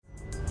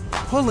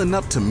Pulling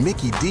up to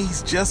Mickey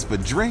D's just for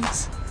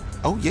drinks?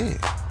 Oh yeah,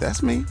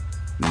 that's me.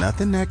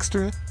 Nothing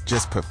extra,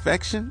 just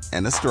perfection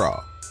and a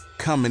straw.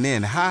 Coming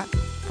in hot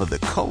for the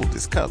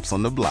coldest cups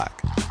on the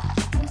block.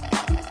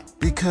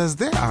 Because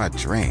there are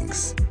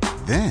drinks.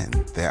 Then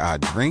there are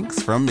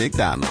drinks from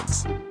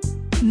McDonald's.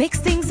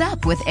 Mix things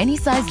up with any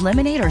size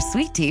lemonade or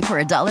sweet tea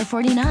for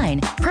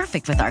 $1.49.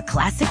 Perfect with our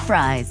classic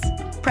fries.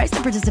 Price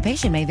and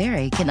participation may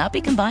vary. Cannot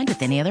be combined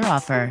with any other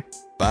offer.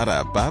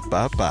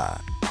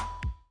 Ba-da-ba-ba-ba.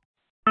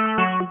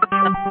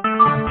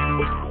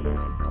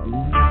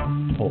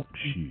 Talk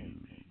shoes.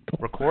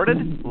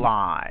 Recorded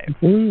live.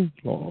 Welcome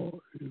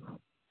to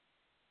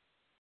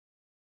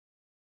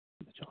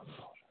the John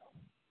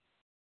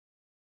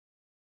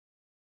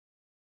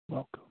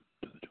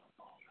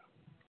Paul Show.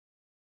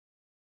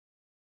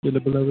 Dearly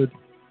beloved,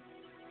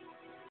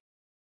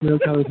 real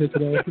colors here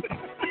today.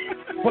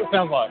 What it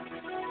sounds like?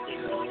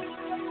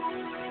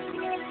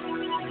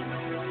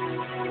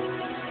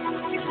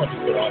 That's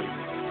good audio.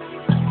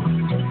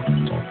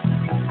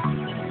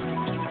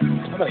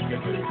 How about a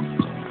good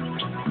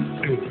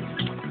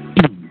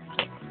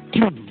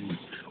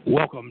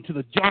Welcome to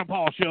the John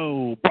Paul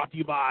Show, brought to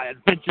you by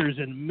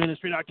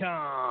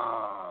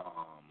AdventuresInMinistry.com,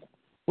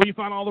 where you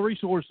find all the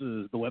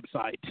resources, the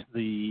website,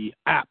 the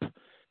app,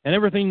 and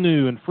everything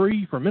new and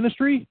free for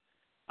ministry.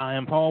 I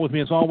am Paul. With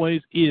me, as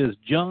always, is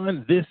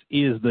John. This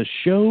is the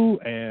show,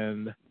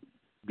 and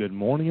good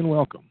morning and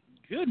welcome.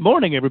 Good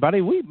morning,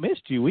 everybody. We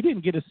missed you. We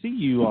didn't get to see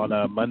you on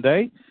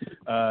Monday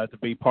to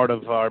be part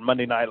of our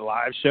Monday Night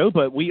Live show,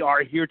 but we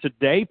are here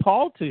today,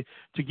 Paul, to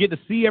get to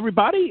see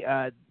everybody.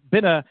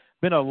 Been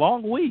a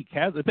long week,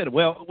 has it been?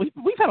 Well,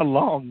 we've had a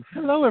long.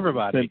 Hello,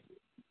 everybody.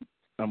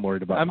 I'm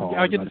worried about Paul.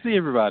 I get to see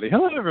everybody.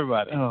 Hello,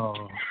 everybody.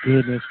 Oh,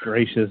 goodness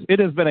gracious. It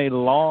has been a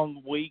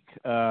long week.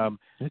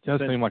 It does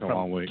seem like a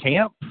long week.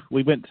 Camp.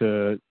 We went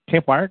to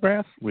Camp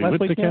Wiregrass. We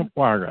went to Camp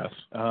Wiregrass.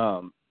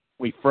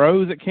 We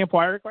froze at Camp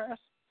Wiregrass.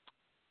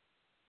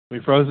 We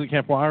froze at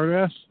Camp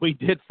Wiregrass? We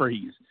did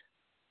freeze.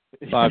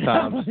 5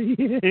 times.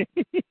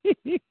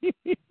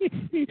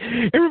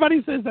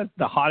 Everybody says that's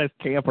the hottest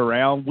camp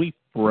around. We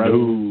froze.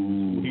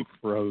 No. We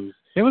froze.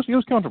 It was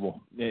comfortable.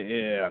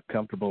 Yeah,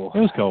 comfortable. It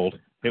was cold.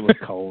 It was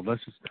cold.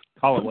 Let's just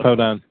call it what Toe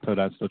down. Still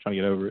trying to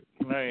get over it.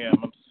 I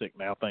am. I'm sick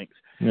now, thanks.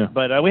 Yeah.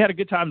 But we had a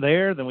good time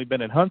there. Then we've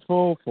been in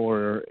Huntsville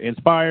for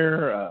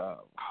Inspire.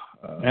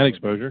 And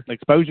Exposure.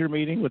 Exposure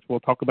meeting, which we'll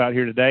talk about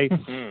here today.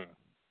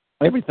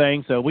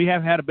 Everything. So we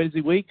have had a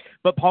busy week.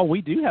 But, Paul, we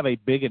do have a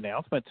big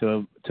announcement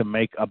to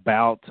make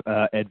about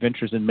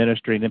Adventures in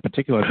Ministry, and in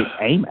particular the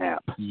AIM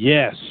app.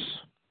 Yes,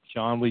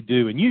 Sean, we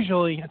do. And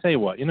usually, I tell you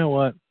what,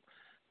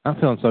 I'm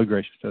feeling so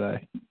gracious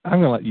today. I'm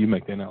going to let you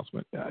make the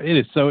announcement. It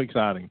is so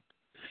exciting.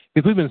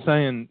 Because we've been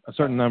saying a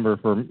certain number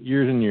for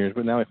years and years,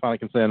 but now we finally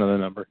can say another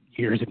number.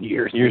 Years and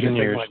years. Years and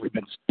years. Like we've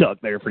been stuck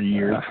there for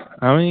years.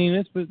 I mean,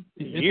 it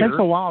takes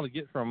a while to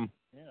get from,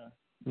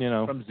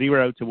 from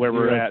zero to where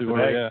we're at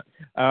today.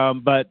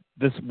 But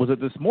this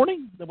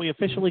morning that we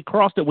officially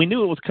crossed it? We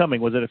knew it was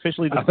coming. Was it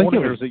officially this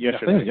morning, or was it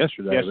yesterday? I think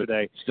yesterday.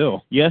 Yesterday.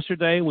 Still.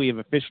 Yesterday, we have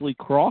officially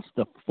crossed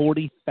the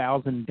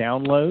 40,000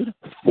 download.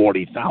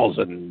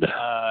 40,000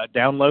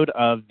 download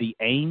of the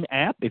AIM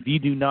app. If you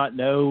do not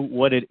know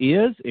what it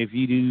is, if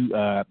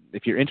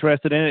you're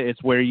interested in it,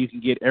 it's where you can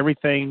get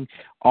everything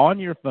on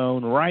your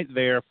phone right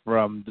there,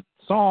 from the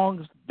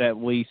songs that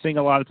we sing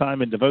a lot of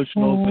time in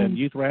devotionals and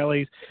youth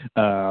rallies,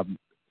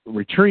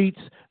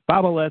 retreats,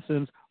 Bible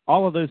lessons,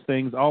 all of those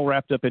things, all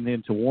wrapped up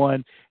into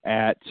one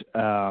at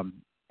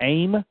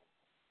AIM.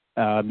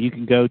 You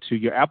can go to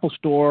your Apple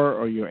store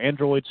or your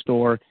Android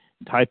store,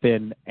 type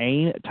in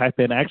AIM,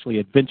 actually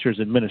Adventures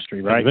in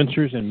Ministry, right?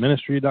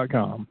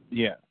 AdventuresInMinistry.com.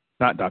 Yeah,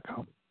 not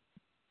 .com.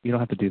 You don't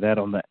have to do that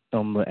on the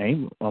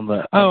AIM on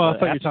the. Oh, I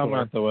thought you were talking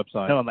about the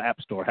website. No, on the App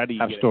Store. How do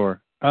you App get Store? It?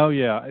 Oh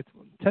yeah,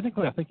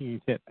 technically I think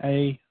you can hit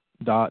A.I.M.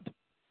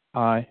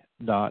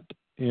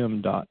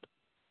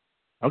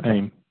 Okay.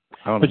 AIM.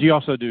 But you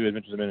also do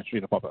Adventures in Ministry,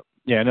 it'll pop up.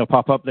 Yeah, and it'll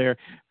pop up there.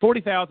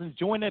 40,000.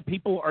 Join it.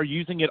 People are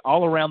using it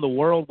all around the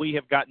world. We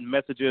have gotten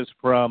messages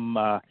from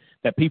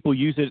that people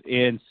use it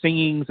in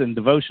singings and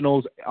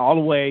devotionals all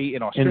the way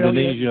in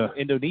Australia,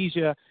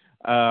 Indonesia.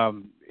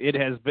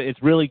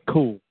 It's really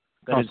cool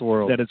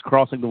that it's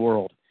crossing the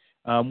world.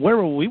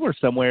 We were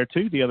somewhere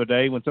too the other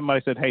day when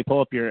somebody said, "Hey,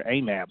 pull up your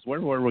AIM apps." Where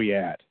were we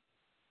at?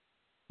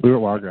 We were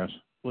at Wiregrass.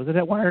 Was it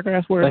at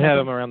Wiregrass? Where they had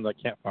them around the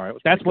campfire.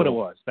 That's what cool. It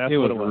was. It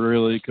was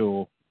really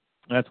cool.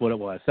 That's what it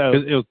was. So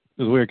it was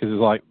weird because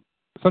it's like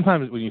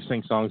sometimes when you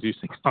sing songs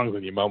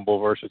and you mumble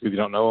verses because you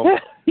don't know them.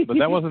 But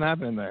that wasn't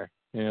happening there.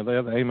 They have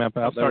the AIM app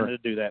out. I'm starting to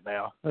do that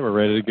now. They were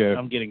ready to go.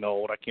 I'm getting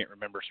old. I can't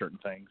remember certain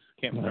things.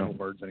 Can't remember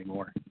words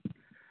anymore.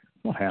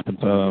 What happens?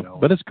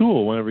 But it's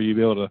cool whenever you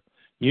be able to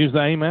use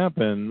the AIM app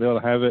and be able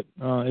to have it.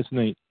 It's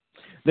neat.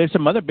 There's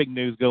some other big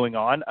news going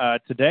on.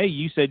 Today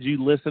you said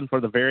you listened for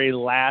the very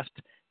last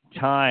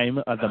time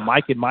of the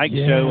Mike and Mike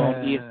show on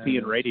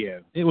ESPN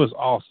Radio. It was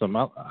awesome.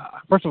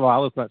 First of all, I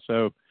listen to that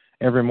show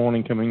every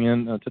morning coming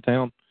in to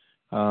town.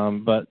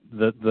 But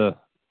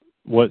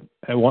what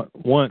at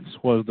once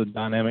was the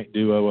dynamic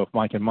duo of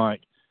Mike and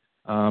Mike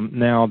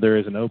now there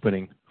is an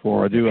opening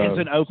for a duo. There's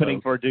an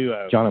opening for a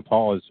duo. John and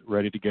Paul is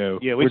ready to go.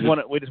 Yeah, we just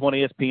want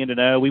ESPN to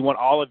know. We want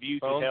all of you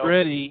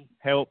to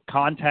help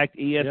contact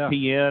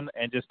ESPN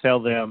and just tell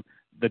them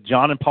the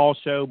John and Paul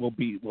show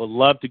will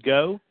love to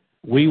go.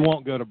 We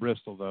won't go to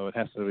Bristol though. It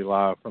has to be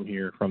live from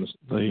here, from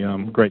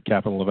the great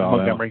capital of Alabama.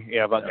 Montgomery.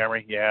 Yeah,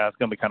 it's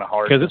gonna be kind of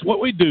hard because it's what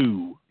we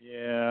do.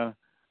 Yeah.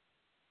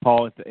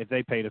 Paul, if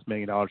they paid us $1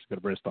 million to go to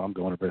Bristol, I'm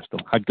going to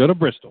Bristol. I'd go to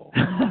Bristol.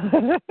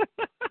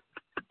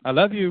 I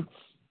love you.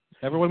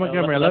 Everyone in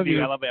Montgomery, I love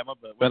you. Alabama,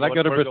 but I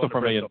go to Bristol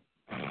for $1 million.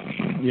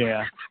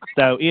 Yeah.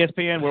 So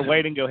ESPN, we're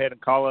waiting. Go ahead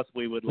and call us.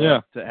 We would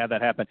love to have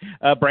that happen.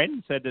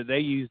 Brandon said that they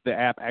used the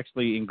app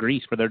actually in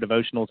Greece for their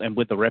devotionals and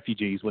with the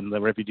refugees when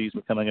the refugees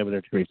were coming over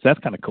there to Greece. That's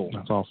kind of cool.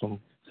 That's awesome.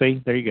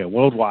 See, there you go.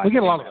 Worldwide. We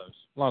get a lot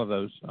of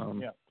those.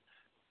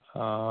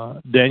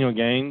 Daniel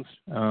Gaines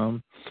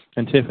and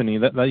Tiffany,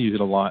 they use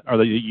it a lot, or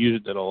they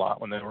used it a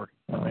lot when they were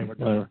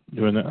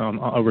doing it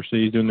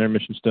overseas, doing their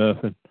mission stuff,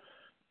 and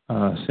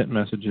sent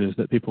messages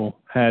that people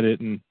had it,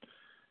 and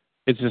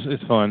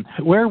it's fun.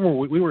 Where were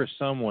we? We were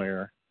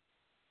somewhere.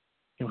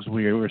 It was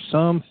weird. We were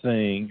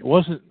something. It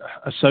wasn't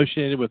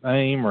associated with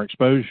AIM or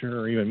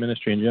exposure or even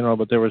ministry in general,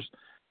 but there was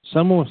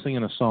someone was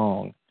singing a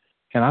song.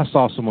 And I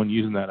saw someone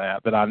using that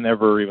app that I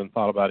never even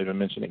thought about even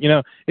mentioning.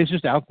 It's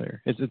just out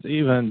there. It's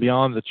even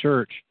beyond the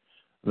church,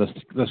 the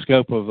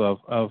scope of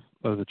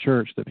the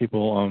church that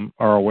people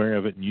are aware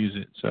of it and use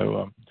it.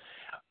 So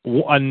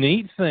a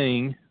neat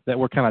thing that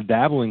we're kind of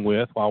dabbling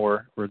with while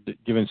we're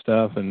giving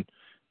stuff, and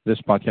this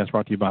podcast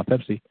brought to you by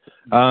Pepsi.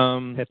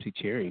 Pepsi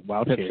Cherry,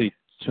 Wild Pepsi.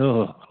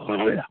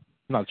 Cherry.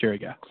 Not a cherry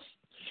guy.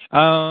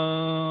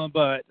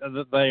 But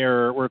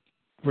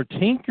we're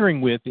tinkering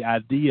with the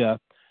idea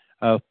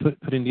of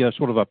putting together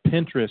sort of a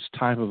Pinterest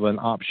type of an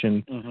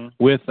option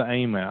with the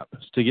AIM app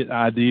to get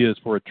ideas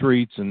for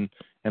retreats and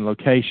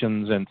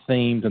locations and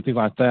themes and things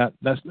like that.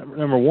 That's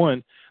number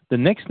one. The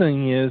next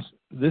thing is,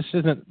 this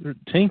isn't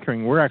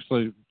tinkering. We're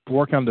actually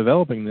working on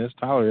developing this.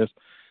 Tyler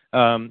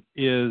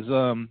is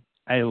a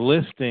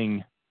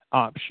listing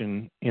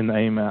option in the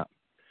AIM app,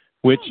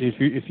 which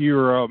if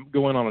you're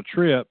going on a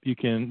trip, you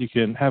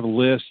can have a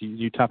list.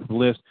 You type up a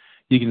list.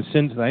 You can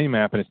send it to the AIM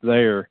app, and it's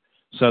there.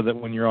 So that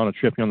when you're on a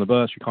trip, you're on the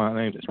bus, your client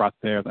names, it's right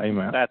there, the AIM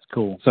app. That's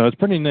cool. So it's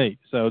pretty neat.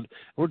 So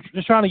we're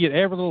just trying to get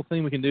every little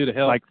thing we can do to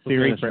help. Like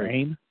Siri for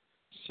AIM?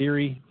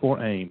 Siri for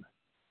AIM.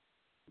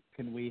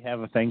 Can we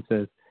have a thing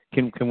that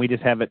can we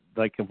just have it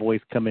like a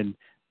voice come in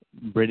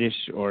British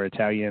or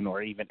Italian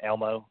or even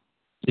Elmo?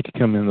 It could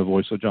come in the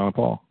voice of John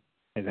Paul.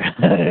 He's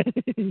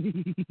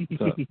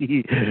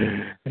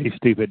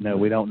stupid. No,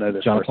 we don't know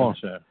this. John Paul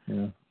show.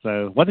 Yeah.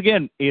 So once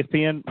again,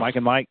 ESPN, Mike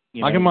and Mike.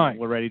 Mike and Mike.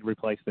 We're ready to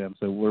replace them,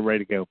 so we're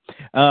ready to go.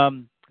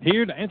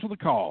 Here to answer the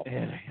call.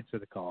 Answer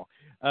the call.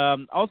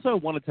 Also,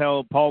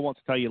 Paul wants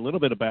to tell you a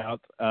little bit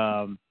about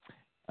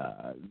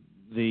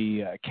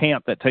the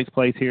camp that takes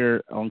place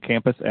here on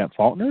campus at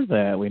Faulkner.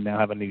 That we now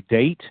have a new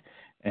date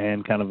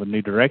and kind of a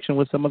new direction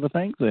with some of the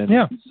things. And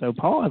so,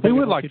 Paul, I think we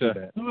would like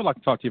to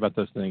talk to you about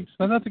those things.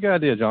 That's a good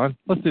idea, John.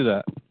 Let's do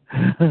that.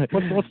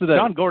 What's the date?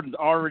 John Gordon's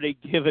already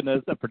given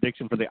us a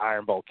prediction for the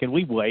Iron Bowl. Can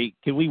we wait?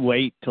 Can we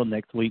wait till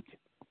next week?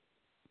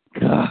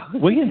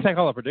 We can take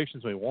all the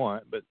predictions we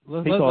want, but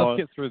let's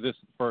get through this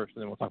first,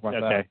 and then we'll talk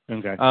about that.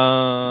 Okay.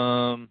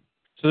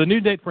 So the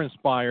new date for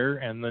Inspire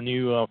and the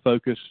new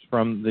focus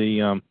from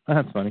the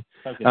that's funny.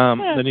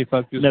 The new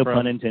focus, no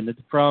pun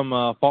intended, from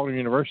Faulkner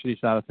University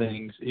side of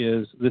things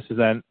is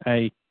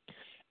a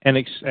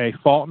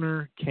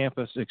Faulkner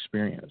campus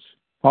experience.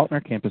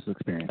 Faulkner campus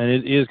experience, and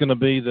it is going to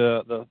be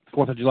the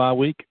 4th of July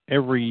week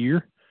every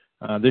year.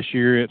 This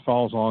year it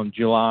falls on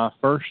July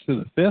 1st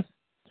through the 5th,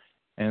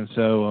 and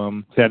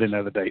so I didn't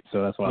know the date,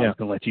 so that's why I was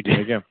going to let you do it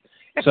again.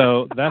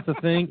 So that's the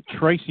thing.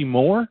 Tracy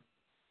Moore,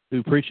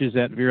 who preaches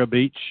at Vero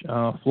Beach,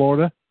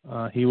 Florida.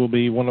 He will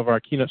be one of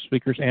our keynote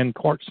speakers, and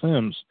Clark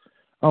Sims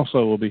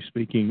also will be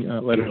speaking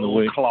later in the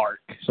week. Clark.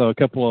 So a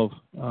couple of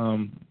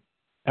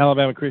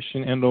Alabama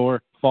Christian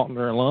and/or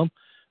Faulkner alum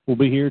will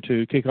be here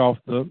to kick off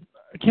the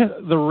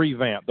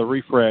revamp, the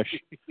refresh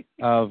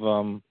of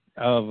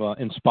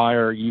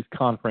Inspire Youth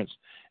Conference.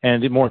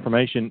 And more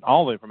information,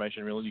 all the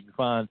information really, you can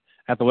find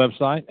at the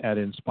website at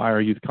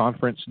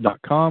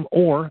inspireyouthconference.com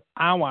or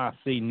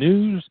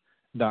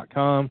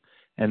iycnews.com.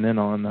 And then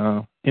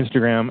on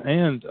Instagram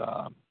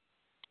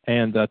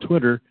and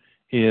Twitter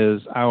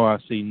is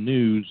IYC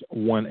News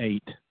 18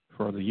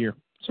 for the year.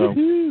 So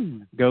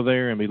go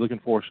there and be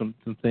looking for some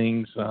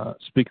things,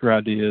 speaker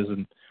ideas,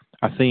 and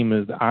our theme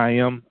is the I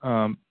am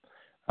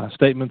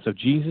statements of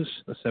Jesus,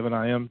 the 7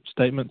 I am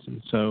statements,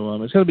 and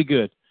so it's going to be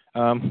good.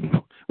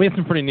 We have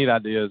some pretty neat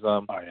ideas.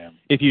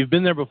 If you've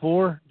been there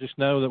before, just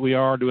know that we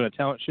are doing a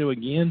talent show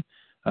again,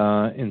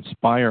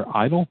 Inspire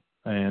Idol.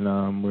 And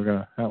we're going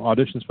to have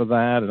auditions for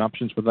that and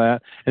options for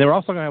that. And then we're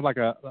also going to have like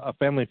a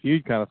Family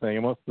Feud kind of thing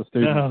amongst the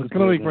students. It's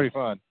going to be pretty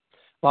fun.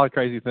 A lot of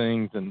crazy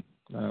things, and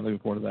looking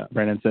forward to that.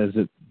 Brandon says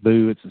it's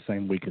the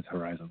same week as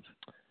Horizons.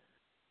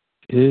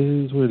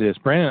 Is what it is.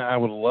 Brandon, I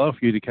would love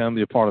for you to come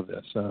be a part of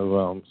this.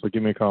 So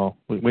give me a call.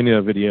 We need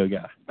a video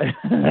guy.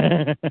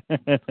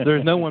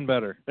 There's no one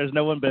better. There's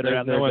no one better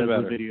out there no that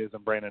does better. the videos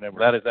than Brandon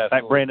Edwards. That is absolutely. In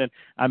fact, Brandon,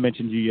 I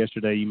mentioned you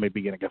yesterday. You may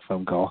be getting a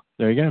phone call.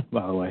 There you go.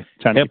 By the way,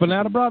 helping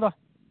out a brother.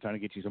 Trying to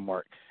get you some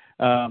work.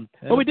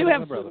 But we do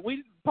have,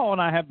 Paul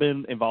and I have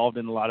been involved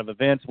in a lot of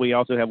events. We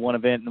also have one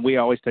event, and we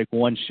always take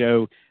one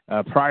show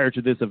prior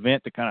to this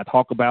event to kind of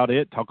talk about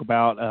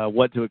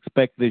what to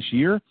expect this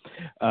year,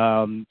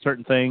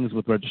 certain things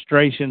with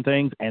registration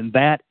things, and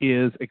that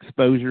is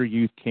Exposure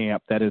Youth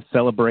Camp that is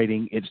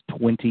celebrating its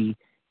 20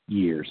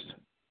 years.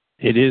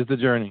 It is the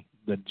journey.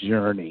 The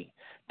journey.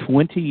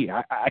 20,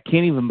 I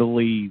can't even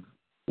believe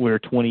we're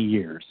 20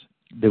 years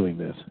doing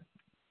this.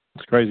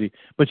 It's crazy.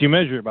 But you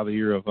measure it by the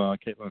year of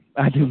Caitlin.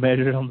 I do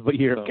measure it on the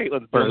year of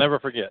Caitlin's birth. You'll never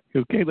forget.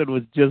 Because Caitlin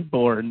was just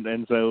born,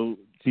 and so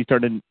she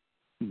started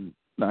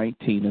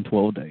 19 and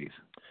 12 days.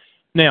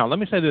 Now, let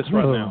me say this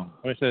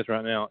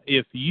right now.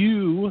 If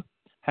you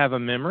have a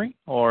memory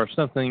or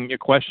something, a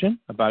question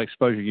about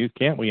Exposure Youth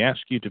Camp, we ask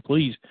you to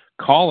please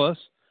call us.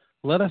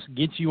 Let us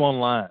get you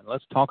online.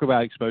 Let's talk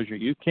about Exposure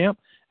Youth Camp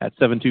at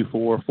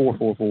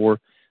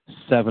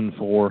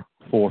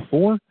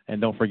 724-444-7444. And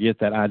don't forget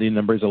that ID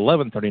number is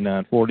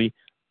 113940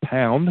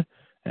 pound,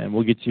 and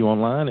we'll get you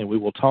online, and we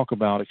will talk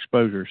about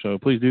exposure. So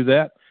please do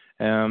that.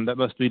 That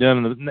must be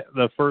done in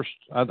the first,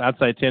 I'd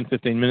say, 10,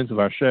 15 minutes of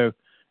our show,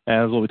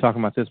 as we'll be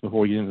talking about this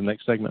before we get into the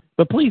next segment.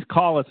 But please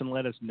call us and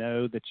let us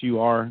know that you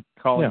are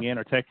calling in,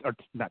 or text, or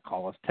not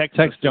call us, text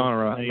John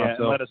or and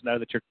let us know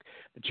that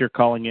you're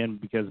calling in,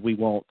 because we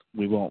won't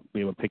be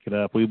able to pick it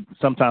up.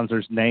 Sometimes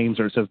there's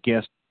names or it says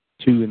guest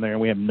 2 in there, and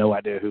we have no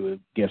idea who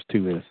guest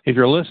 2 is. If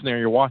you're listening or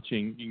you're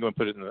watching, you can go and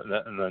put it in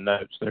the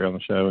notes there on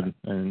the show,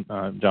 and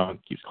John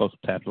keeps close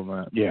tabs on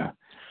that. Yeah.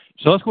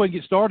 So let's go ahead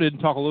and get started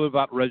and talk a little bit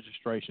about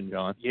registration,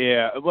 John.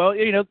 Yeah. Well,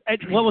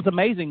 what was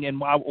amazing, and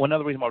one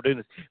other reason why we're doing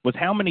this, was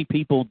how many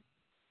people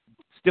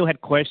still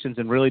had questions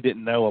and really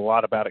didn't know a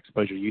lot about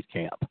Exposure Youth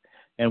Camp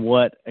and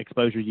what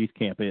Exposure Youth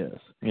Camp is.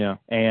 Yeah.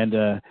 And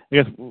I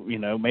guess,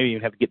 maybe you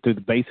have to get through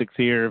the basics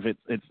here. If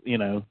it's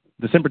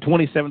December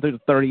 27th through the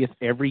 30th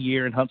every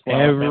year in Huntsville,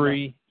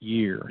 every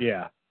year.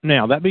 Yeah.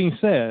 Now, that being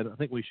said, I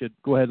think we should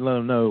go ahead and let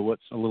them know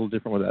what's a little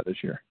different with that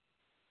this year.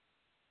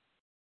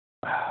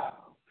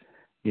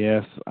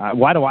 Yes.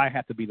 Why do I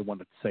have to be the one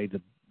to say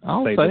this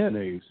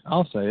news?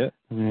 I'll say it.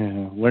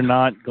 Yeah. We're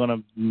not going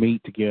to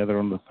meet together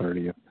on the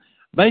 30th.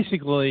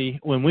 Basically,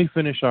 when we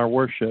finish our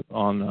worship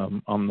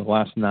on the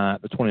last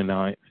night, the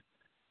 29th,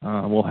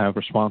 we'll have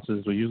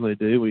responses. We usually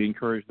do. We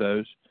encourage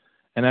those.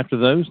 And after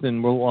those,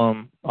 then we'll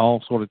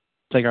all sort of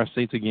take our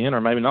seats again, or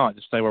maybe not,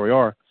 just stay where we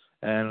are,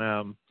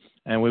 and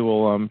we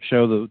will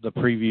show the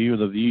preview,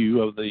 the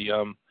view of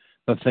the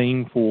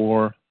theme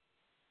for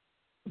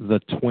the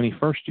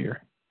 21st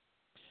year,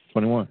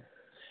 21.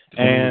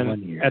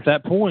 And year. At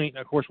that point,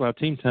 of course, we'll have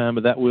team time,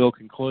 but that will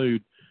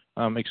conclude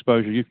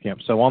Exposure Youth Camp.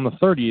 So on the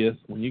 30th,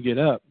 when you get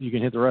up, you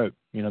can hit the road.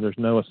 There's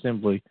no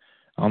assembly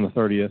on the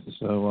 30th.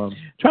 So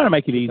trying to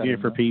make it easier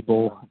for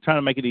people. Trying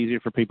to make it easier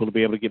for people to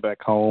be able to get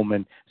back home,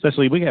 and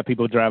especially we have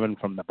people driving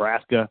from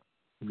Nebraska.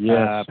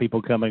 Yes.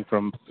 People coming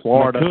from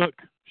Florida. McCook.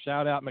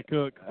 Shout out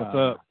McCook. What's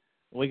up?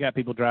 We got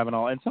people driving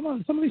all, and some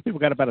of these people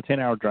got about a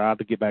 10-hour drive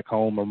to get back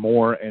home or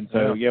more, and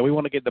so we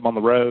want to get them on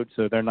the road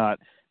so they're not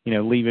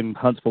leaving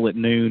Huntsville at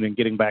noon and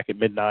getting back at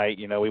midnight.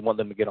 We want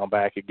them to get on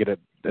back and get a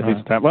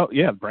decent time. Well,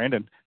 yeah,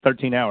 Brandon,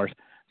 13 hours.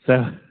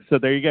 So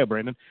there you go,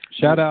 Brandon.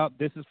 Shout out.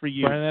 This is for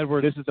you. Brandon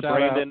Edwards. This is the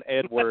Brandon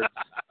Edwards.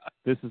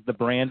 This is the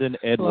Brandon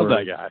Edwards. Love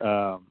that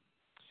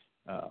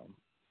guy.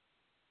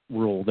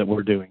 Rule that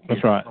we're doing.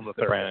 That's right. On the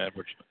Brandon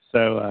Edwards.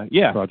 So,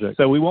 project.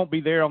 So we won't be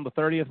there on the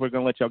 30th. We're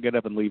going to let y'all get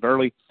up and leave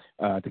early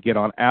to get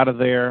on out of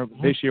there.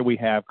 Mm-hmm. This year we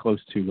have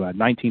close to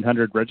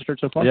 1,900 registered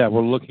so far. Yeah,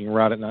 we're looking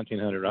right at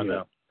 1,900 right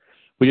now.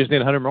 We just need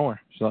 100 more,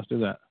 so let's do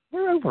that.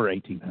 We're over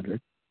 1,800.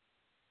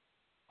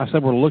 I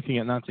said we're looking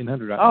at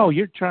 1,900 right now. Oh,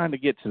 you're trying to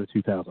get to the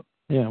 2,000.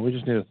 Yeah, we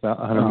just need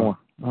 100 more.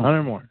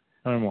 100 more.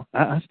 100 more.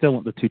 I still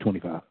want the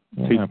 225.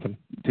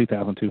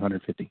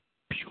 2,250.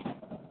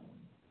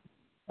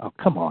 Oh,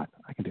 come on.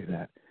 I can do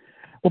that.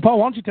 Well, Paul,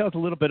 why don't you tell us a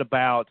little bit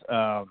about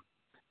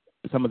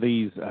some of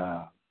these,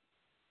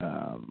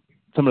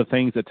 some of the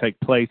things that take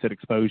place at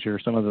Exposure,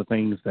 some of the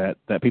things that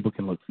people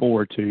can look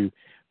forward to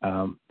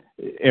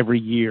every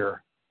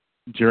year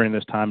during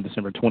this time,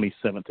 December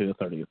 27th through the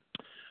 30th?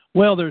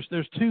 Well, there's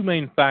two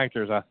main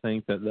factors, I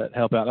think, that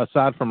help out,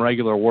 aside from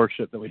regular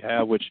worship that we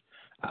have, which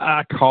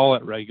I call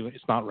it regular.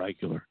 It's not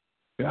regular.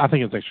 I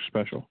think it's extra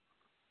special,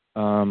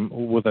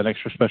 with an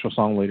extra special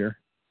song leader.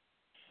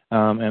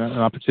 And an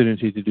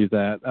opportunity to do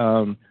that.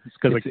 It's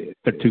because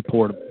they're too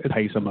poor to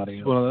pay somebody.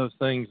 It's one of those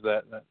things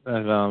that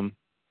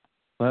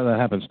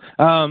happens.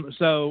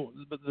 So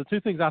the two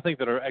things I think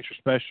that are extra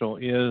special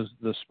is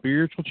the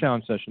spiritual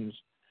challenge sessions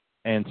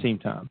and team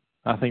time.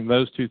 I think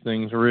those two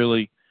things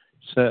really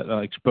set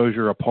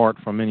Exposure apart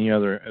from any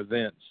other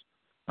events.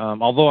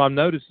 Although I'm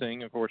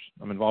noticing, of course,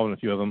 I'm involved in a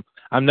few of them,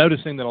 I'm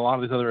noticing that a lot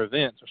of these other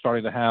events are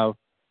starting to have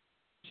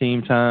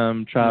team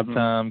time, tribe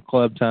time,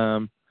 club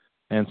time,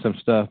 and some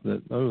stuff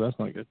that that's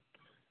not good.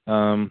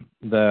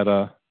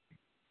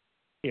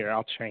 Here,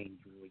 I'll change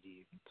with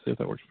you. See if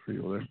that works for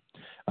you over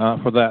there.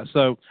 For that,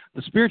 so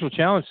the spiritual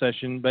challenge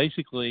session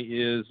basically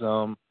is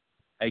a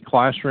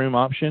classroom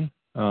option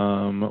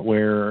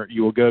where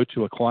you will go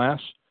to a class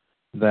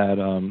that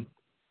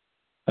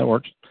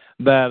works.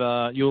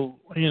 That you'll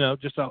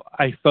just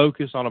a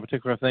focus on a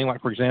particular thing.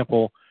 Like for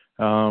example,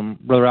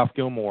 Brother Ralph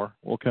Gilmore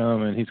will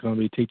come and he's going to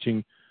be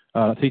teaching.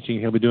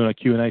 He'll be doing a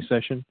Q&A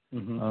session.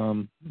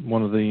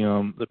 One of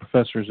the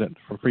professors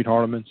for Freed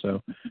Hardeman.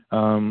 So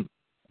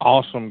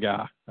awesome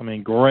guy. I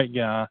mean, great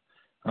guy.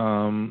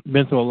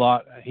 Been through a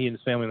lot, he and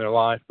his family in their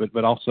life,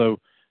 but also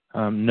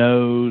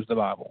knows the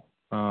Bible.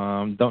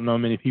 Don't know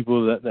many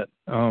people that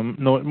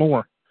know it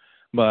more,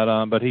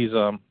 but he's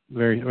a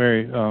very,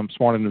 very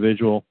smart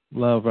individual.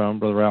 Love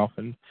Brother Ralph,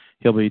 and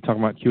he'll be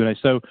talking about Q&A.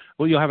 So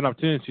you'll have an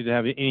opportunity to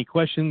have any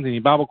questions, any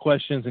Bible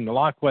questions, any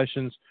life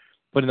questions,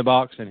 put in the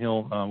box, and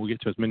we'll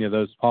get to as many of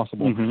those as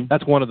possible.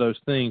 That's one of those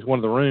things. One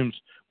of the rooms,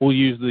 we'll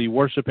use the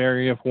worship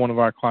area for one of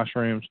our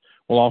classrooms.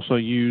 We'll also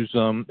use,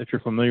 if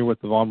you're familiar with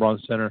the Von Braun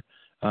Center,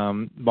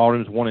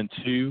 ballrooms 1 and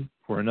 2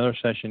 for another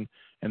session,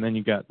 and then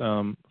you've got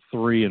 3,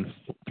 4,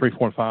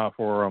 and 5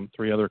 for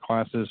 3 other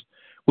classes,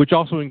 which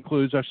also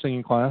includes our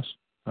singing class.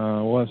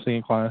 We'll have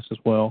singing class as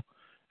well,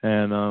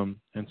 and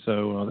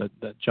so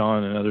that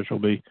John and others will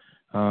be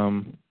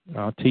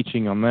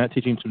teaching on that,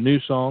 teaching some new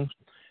songs.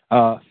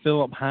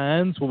 Philip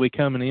Hines will be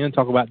coming in and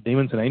talk about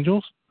demons and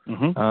angels. He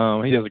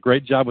does a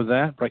great job with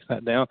that, breaks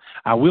that down.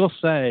 I will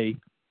say,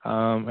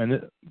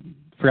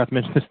 forgot to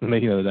mention this in the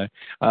meeting the other day,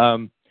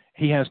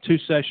 he has 2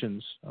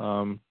 sessions.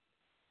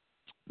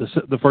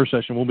 The first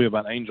session will be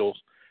about angels,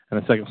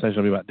 and the second session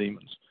will be about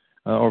demons,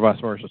 or vice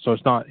versa. So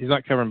he's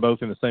not covering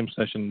both in the same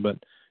session, but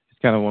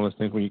it's kind of one of those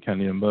things where you kind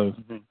of need them both.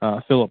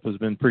 Philip has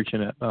been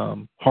preaching at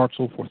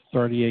Hartselle for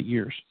 38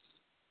 years.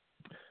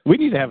 We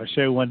need to have a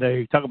show one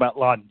day talk about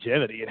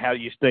longevity and how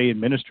you stay in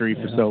ministry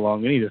for so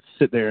long. We need to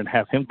sit there and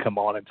have him come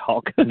on and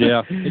talk.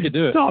 Yeah, he could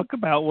do it. Talk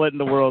about what in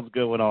the world's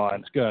going on.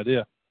 That's a good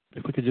idea.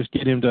 If we could just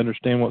get him to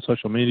understand what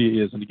social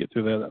media is and to get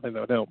through that, I think that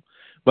would help.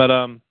 But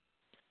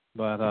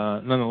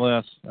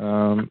nonetheless,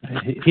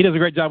 he does a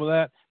great job with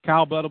that.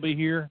 Kyle Budd will be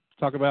here to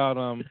talk about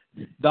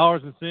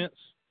dollars and cents.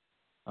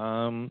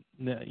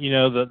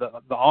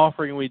 The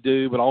offering we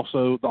do, but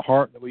also the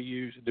heart that we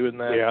use in doing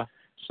that. Yeah.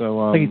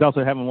 So I think he's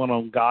also having one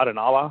on God and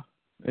Allah.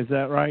 Is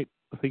that right?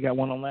 He got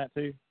one on that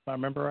too, if I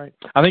remember right.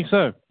 I think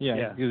so.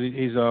 Yeah.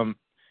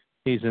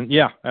 He's in.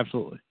 Yeah,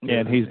 absolutely. Yeah,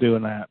 and he's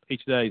doing that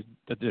each day.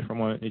 A different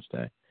one each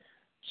day.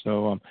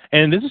 So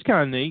and this is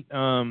kind of neat.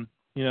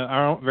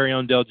 Our very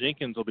own Dale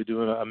Jenkins will be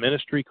doing a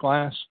ministry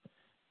class.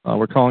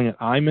 We're calling it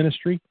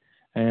iMinistry,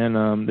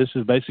 and this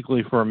is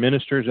basically for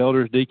ministers,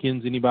 elders,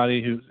 deacons,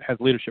 anybody who has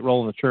a leadership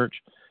role in the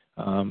church.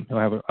 He'll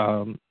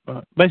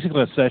have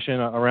basically a session,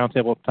 a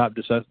roundtable type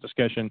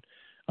discussion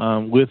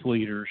with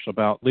leaders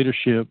about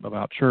leadership,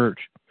 about church,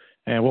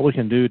 and what we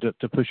can do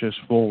to push us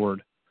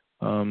forward.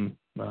 And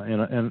we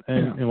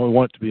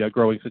want it to be a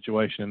growing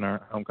situation in our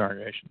home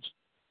congregations.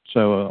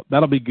 So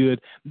that'll be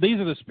good. These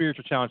are the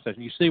spiritual challenge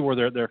sessions. You see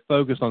where they're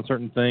focused on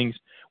certain things.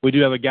 We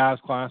do have a guys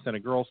class and a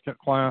girls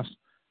class.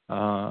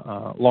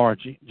 Laura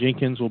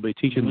Jenkins will be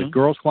teaching the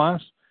girls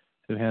class,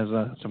 who has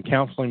some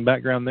counseling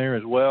background there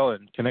as well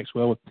and connects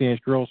well with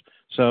teenage girls.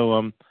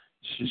 So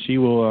she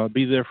will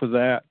be there for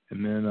that.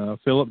 And then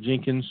Philip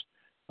Jenkins,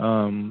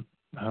 her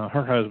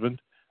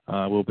husband,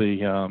 will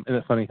be. Isn't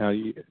it funny how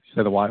you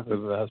say the wife is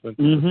the husband?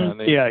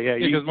 Yeah.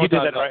 You did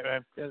that right,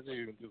 man.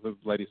 The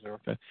ladies are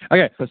okay.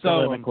 Okay, so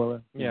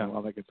yeah,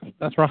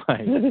 that's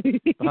right.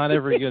 Not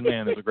every good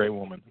man is a great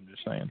woman. I'm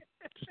just saying.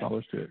 Just all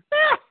there's to it.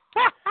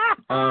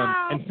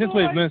 And since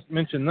we've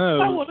mentioned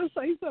those, I want to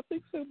say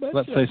something so much.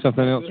 Let's say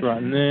something else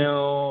right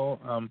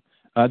now.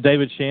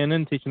 David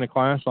Shannon teaching a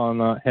class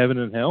on heaven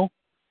and hell.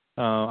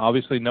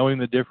 Obviously knowing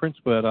the difference,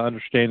 but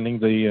understanding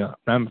the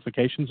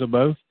ramifications of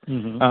both.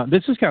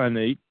 This is kind of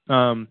neat.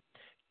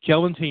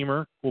 Kelvin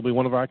Teamer will be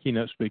one of our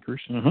keynote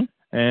speakers,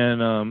 and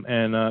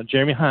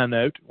Jeremy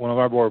Highnote, one of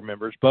our board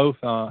members. Both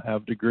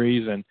have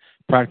degrees in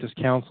practice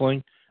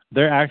counseling.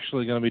 They're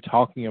actually going to be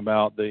talking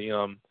about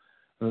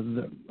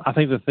I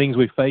think the things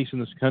we face in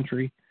this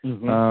country,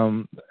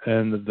 and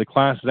the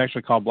class is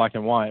actually called Black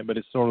and White, but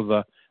it's sort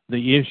of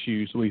the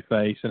issues we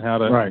face and how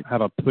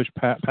to push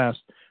past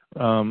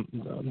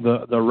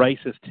the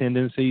racist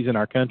tendencies in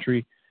our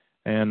country,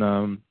 and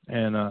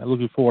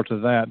looking forward to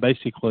that.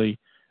 Basically,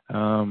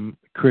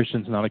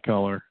 Christians not a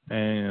color,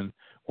 and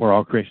we're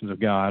all creations of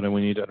God, and we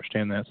need to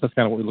understand that. So that's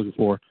kind of what we're looking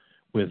for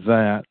with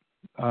that.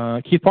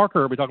 Keith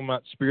Parker will be talking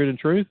about spirit and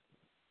truth,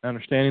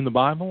 understanding the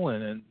Bible,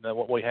 and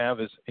what we have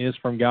is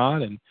from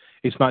God, and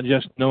it's not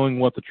just knowing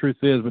what the truth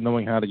is, but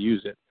knowing how to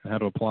use it and how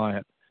to apply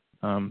it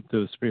to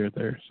the Spirit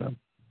there. So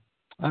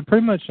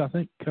pretty much, I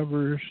think,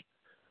 covers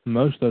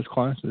most of those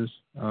classes.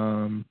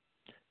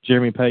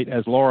 Jeremy Pate,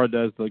 as Laura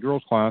does the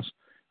girls' class,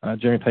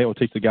 Jeremy Pate will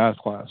teach the guys'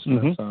 class.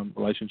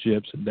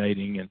 Relationships and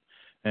dating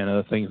and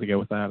other things that go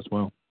with that as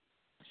well.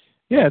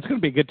 Yeah, it's going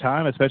to be a good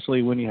time,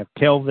 especially when you have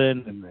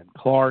Kelvin and then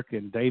Clark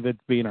and David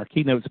being our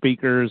keynote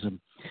speakers, and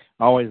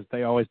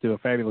they always do a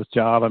fabulous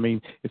job. I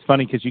mean, it's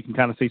funny because you can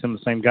kind of see some of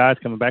the same guys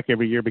coming back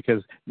every year,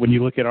 because when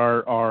you look at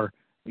our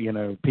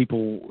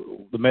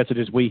people, the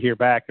messages we hear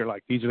back, they're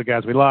like, these are the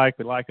guys we like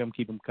them,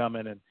 keep them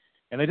coming, and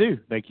they do.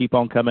 They keep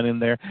on coming in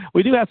there.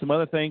 We do have some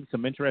other things,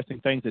 some interesting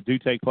things that do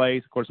take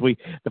place. Of course,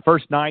 the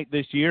first night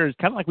this year is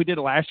kind of like we did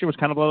it last year, was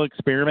kind of a little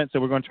experiment. So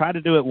we're going to try to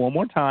do it one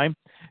more time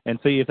and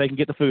see if they can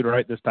get the food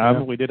right this time.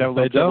 Yeah. We did have a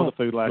little trouble with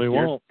the food last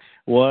year.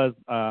 Was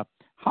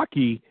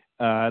hockey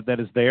that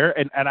is there.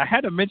 And I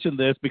had to mention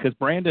this because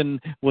Brandon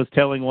was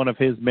telling one of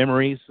his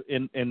memories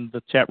in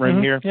the chat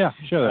room here. Yeah,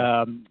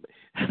 sure.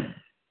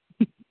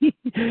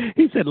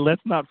 He said,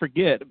 let's not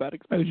forget about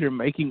exposure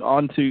making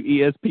onto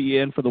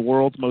ESPN for the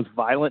world's most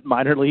violent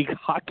minor league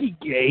hockey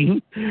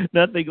game.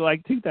 Nothing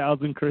like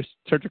 2,000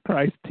 Church of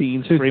Christ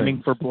teens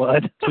screaming for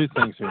blood. Two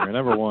things here.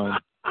 Number one,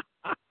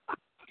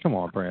 come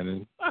on,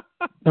 Brandon.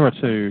 Number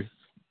two,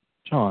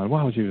 John,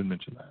 why would you even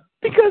mention that?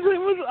 Because it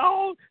was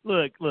all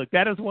look.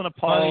 That is one of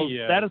Paul's.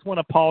 That is one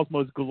of Paul's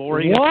most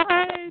glorious. What?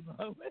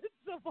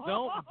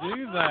 Don't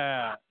do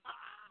that.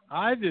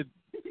 I did.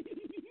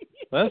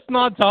 Let's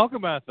not talk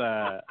about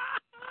that.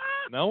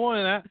 No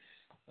one.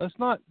 Let's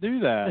not do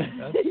that.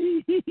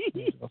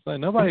 I'll say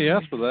nobody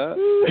asked for that.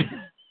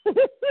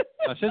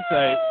 I should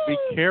say, be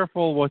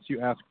careful what you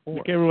ask for.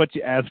 Be careful what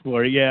you ask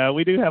for. Yeah,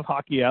 we do have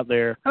hockey out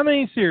there. I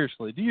mean,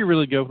 seriously, do you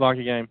really go for the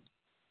hockey game?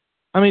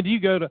 I mean, do you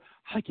go to?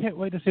 I can't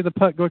wait to see the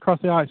puck go across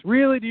the ice.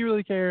 Really? Do you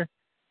really care,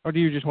 or do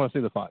you just want to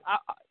see the fight?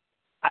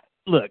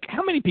 Look,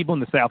 how many people in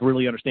the South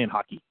really understand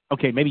hockey?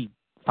 Okay, maybe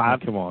 5,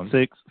 come on,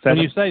 6, 7.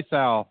 When you say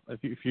South,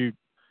 if you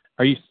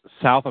are you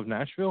south of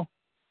Nashville?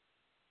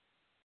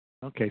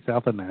 Okay,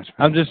 south of Nashville.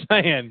 I'm just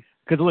saying.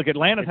 Because, look,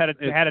 Atlanta's had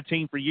a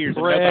team for years.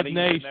 Pred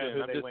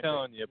Nation. I'm just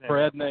telling you.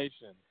 Pred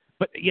Nation.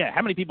 But, yeah,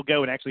 how many people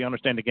go and actually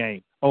understand the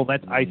game? Oh,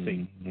 that's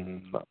icing.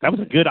 Mm-hmm. That was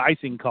a good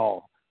icing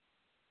call.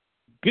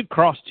 Good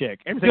cross-check.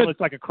 Everything looks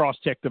like a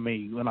cross-check to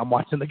me when I'm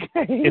watching the game.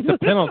 It's a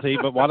penalty,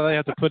 but why do they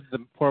have to put the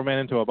poor man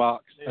into a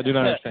box? I do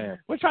not understand.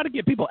 We're trying to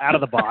get people out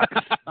of the box.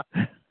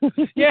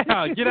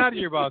 Yeah, get out of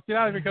your box. Get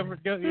out of your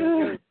comfort.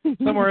 Go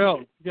somewhere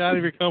else. Get out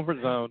of your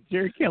comfort zone.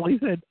 Jerry Kelly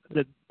said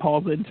that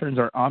Paul's interns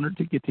are honored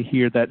to get to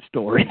hear that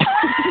story.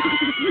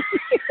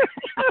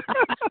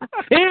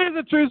 It is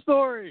a true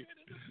story.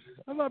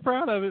 I'm not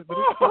proud of it, but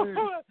it's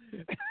true.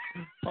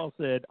 Paul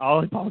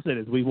said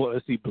is, we want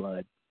to see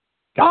blood.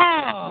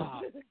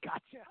 Gotcha.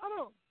 I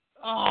don't.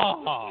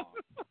 Oh.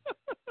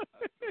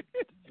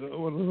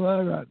 What is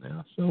that right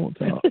now? So won't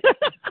talk.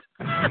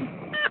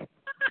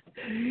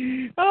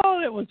 Oh,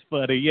 that was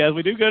funny. Yes,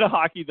 we do go to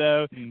hockey,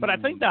 though. But I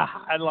think the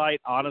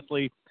highlight of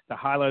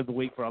the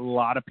week for a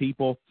lot of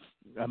people,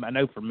 I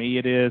know for me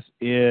it is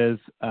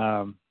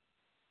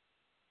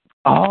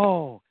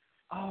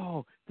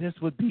this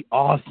would be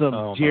awesome.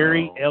 Oh,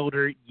 Jerry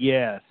Elder,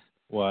 yes.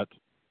 What?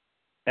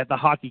 At the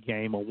hockey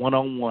game, a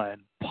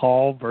one-on-one,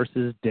 Paul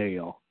versus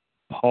Dale.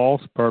 Paul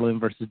Sperlin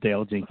versus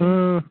Dale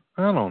Jenkins.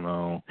 I don't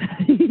know.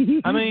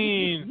 I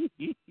mean,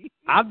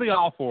 I'd be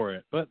all for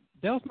it, but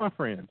Dale's my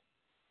friend.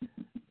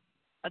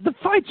 The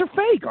fights are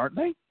fake, aren't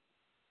they?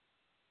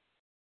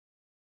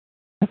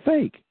 They're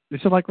fake.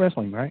 It's just like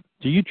wrestling, right?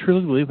 Do you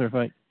truly believe they're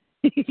fake?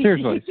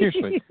 Seriously.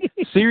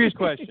 Serious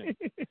question.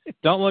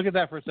 Don't look at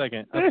that for a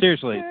second.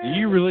 Seriously, do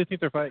you really think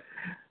they're fake?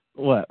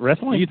 What,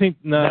 wrestling? Do you think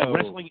no?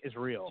 Wrestling is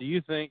real. Do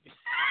you think?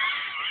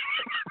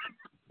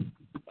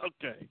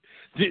 Okay.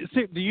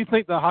 Do you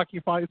think the hockey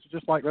fights are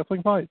just like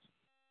wrestling fights?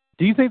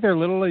 Do you think they're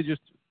literally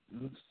just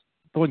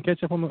throwing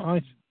ketchup on the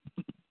ice?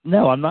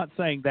 No, I'm not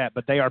saying that,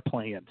 but they are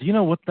planned. Do you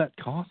know what that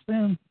cost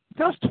them? It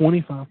cost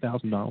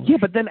 $25,000. Yeah,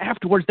 but then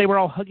afterwards they were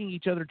all hugging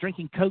each other,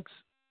 drinking Cokes.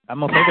 I'm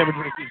going to say they were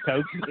drinking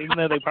Cokes, even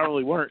though they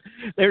probably weren't.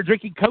 They were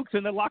drinking Cokes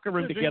in the locker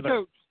room together.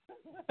 Cokes.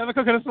 Have a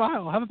Coke and a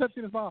smile. Have a Pepsi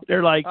and a smile.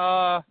 They're like...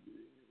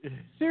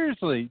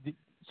 seriously.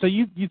 So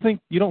you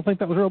don't think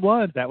that was real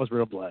blood? That was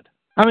real blood.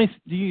 I mean,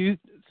 do you...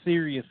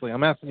 Seriously,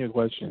 I'm asking you a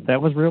question.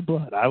 That was real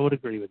blood. I would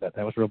agree with that.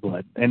 That was real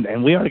blood.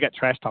 And we already got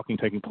trash talking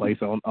taking place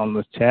on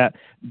this chat.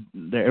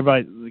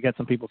 We got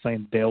some people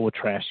saying Dale would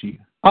trash you.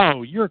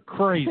 Oh, you're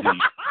crazy.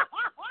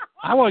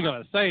 I wasn't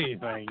going to say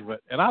anything,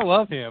 and I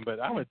love him,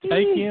 but I would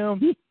take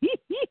him.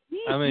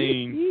 I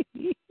mean,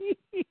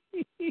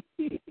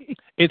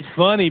 it's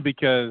funny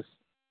because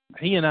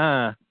he and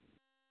I,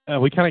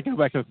 we kind of go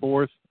back and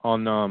forth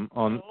on.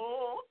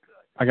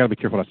 I got to be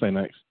careful what I say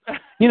next.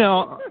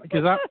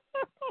 Because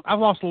I've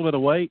lost a little bit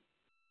of weight,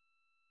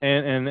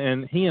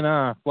 and he and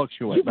I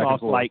fluctuate. You've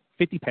lost like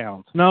 50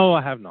 pounds. No,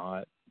 I have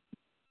not.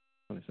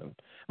 27.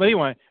 But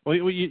anyway,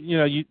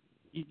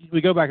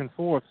 we go back and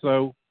forth.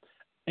 So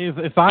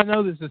if I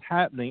know this is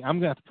happening, I'm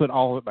going to have to put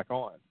all of it back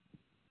on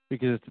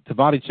because to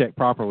body check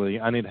properly,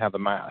 I need to have the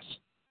mass.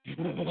 So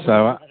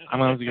I'm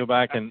going to have to go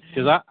back and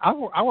because I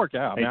work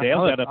out. Hey,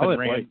 Dale got up and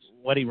ran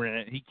what he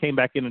ran. He came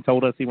back in and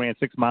told us he ran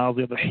 6 miles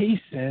the other day. He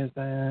says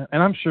that,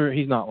 and I'm sure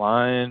he's not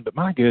lying. But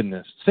my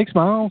goodness, 6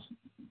 miles?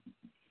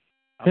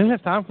 I didn't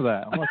have time for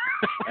that.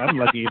 I'm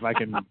lucky if I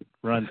can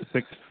run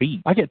 6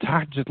 feet. I get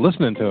tired just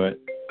listening to it.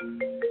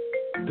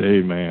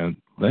 Dude, man,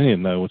 they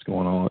didn't know what's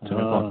going on at 10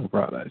 o'clock on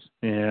Fridays.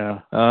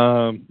 Yeah.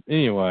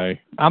 Anyway,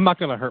 I'm not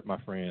going to hurt my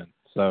friend,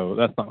 so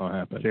that's not going to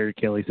happen. Jerry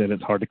Kelly said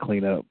it's hard to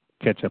clean up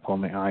ketchup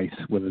on the ice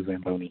with a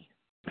Zamboni.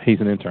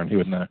 He's an intern. He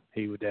would know.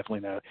 He would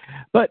definitely know.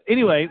 But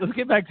anyway, let's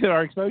get back to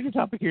our exposure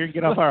topic here and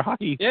get off our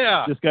hockey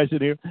discussion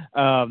here.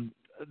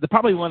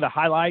 Probably one of the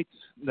highlights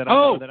that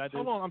I did.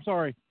 Hold on. I'm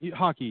sorry.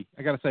 Hockey.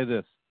 I got to say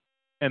this,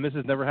 and this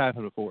has never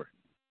happened before.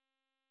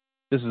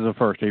 This is the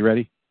first. Are you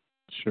ready?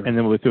 Sure. And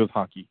then we'll be through with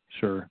hockey.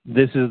 Sure.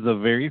 This is the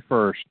very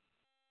first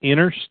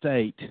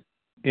interstate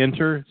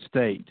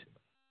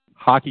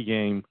hockey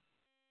game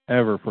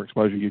ever for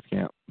Exposure Youth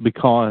Camp,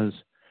 because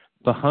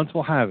the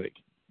Huntsville Havoc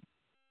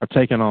are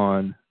taking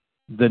on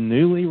the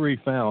newly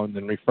refound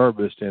and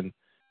refurbished and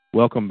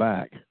welcome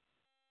back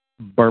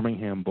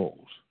Birmingham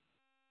Bulls.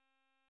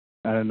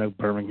 I don't know if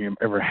Birmingham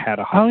ever had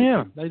a hockey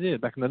team. They did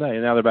back in the day,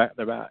 and now they're back.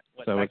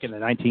 So back in the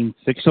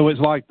 1960s. So it's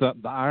like the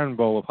Iron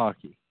Bowl of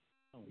hockey.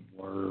 Oh,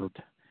 word.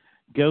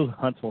 Go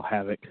Huntsville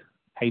Havoc.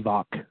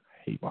 Havoc.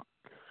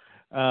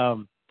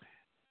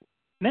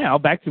 Now,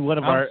 back to one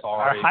of our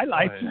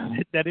highlights.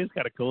 That is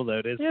kind of cool, though.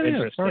 It is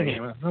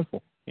interesting.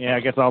 Yeah,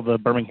 I guess all the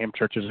Birmingham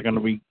churches are going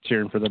to be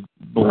cheering for the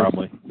Bulls.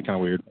 Probably. Kind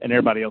of weird. And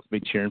everybody else will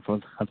be cheering for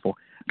Huntsville.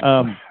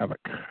 Havoc.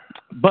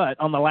 But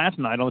on the last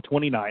night, on the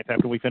 29th,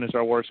 after we finish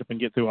our worship and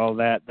get through all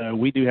that,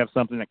 we do have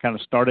something that kind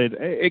of started.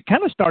 It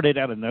kind of started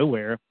out of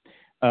nowhere.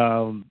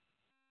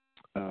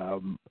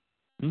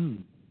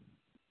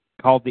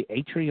 Called the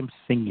Atrium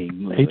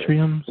Singing.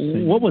 Atrium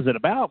Singing. What was it,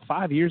 about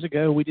 5 years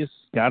ago? We just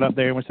got up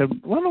there and we said,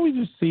 why don't we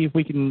just see if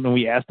we can, when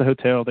we asked the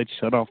hotel, they'd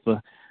shut off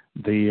the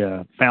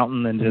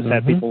fountain and just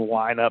had people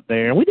line up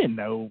there. And we didn't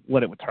know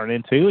what it would turn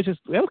into. It was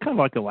kind of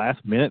like a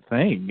last minute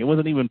thing. It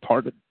wasn't even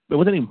planned.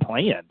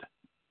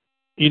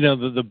 You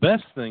know, the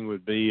best thing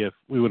would be if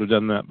we would have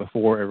done that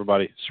before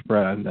everybody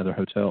spread in other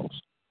hotels.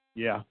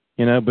 Yeah.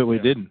 You know, but we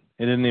didn't.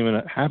 It didn't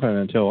even happen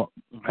until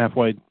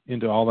halfway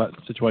into all that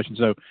situation.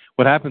 So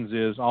what happens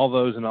is all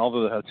those and all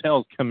the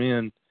hotels come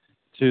in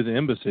to the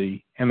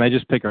embassy and they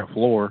just pick our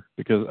floor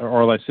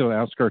or they sit on the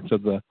outskirts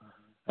of the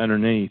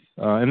underneath.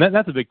 And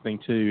that's a big thing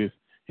too.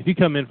 If you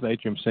come in for the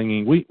Atrium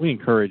Singing, we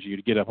encourage you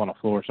to get up on a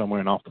floor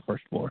somewhere and off the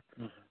first floor.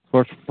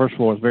 Mm-hmm. First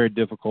floor is very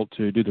difficult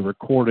to do the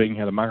recording,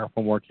 have the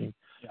microphone working,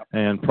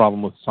 and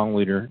problem with the song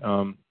leader.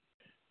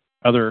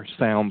 Other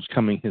sounds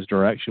coming his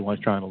direction while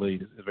he's trying to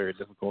lead is very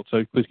difficult.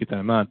 So please keep that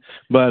in mind.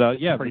 But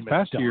this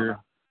past year,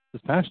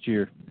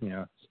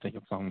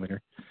 stinking song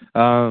leader,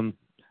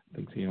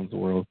 thinks he owns the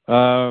world.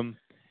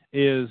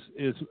 Is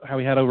how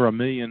we had over 1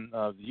 million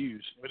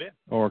views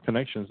or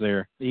connections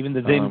there. Even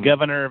the then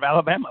governor of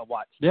Alabama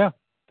watched. Yeah,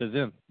 the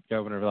then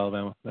governor of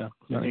Alabama. Yeah,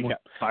 he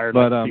got fired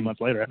a few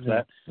months later after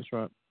that. That's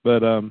right.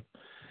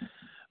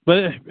 But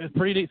it's a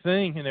pretty neat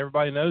thing, and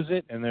everybody knows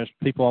it, and there's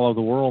people all over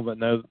the world that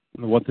know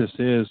what this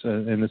is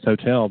in this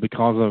hotel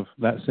because of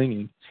that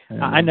singing.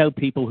 And I know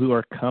people who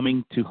are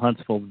coming to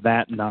Huntsville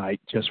that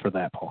night just for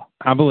that, Paul.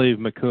 I believe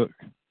McCook,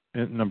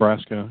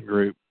 Nebraska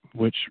group,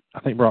 which I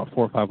think brought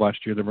 4 or 5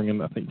 last year, they're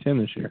bringing, I think, 10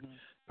 this year,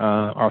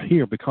 are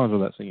here because of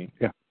that singing.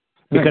 Yeah.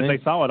 Because they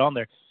saw it on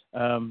there.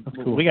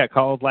 Cool. We got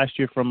called last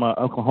year from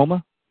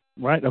Oklahoma.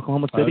 Right,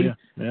 Oklahoma City,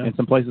 and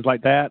some places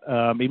like that.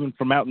 Even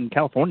from out in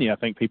California, I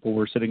think people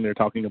were sitting there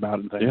talking about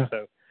it and things. Yeah,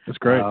 so that's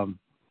great.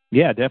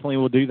 Definitely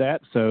we'll do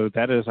that. So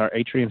that is our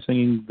Atrium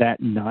Singing that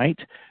night.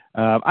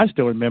 I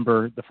still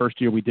remember the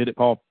first year we did it,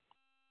 Paul,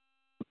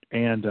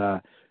 and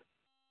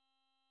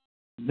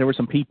there were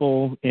some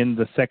people in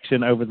the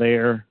section over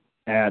there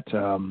at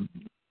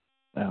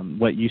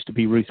what used to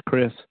be Ruth's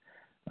Chris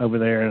over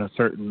there in a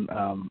certain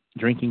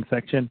drinking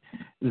section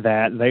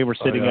that they were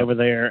sitting over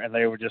there, and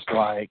they were just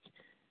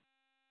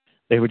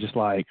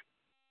like,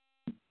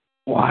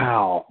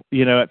 wow.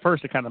 You know, at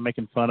first they're kind of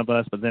making fun of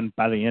us, but then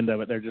by the end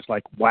of it, they're just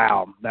like,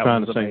 wow. That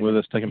trying was to sing with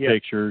us, taking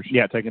pictures.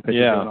 Yeah, taking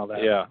pictures and all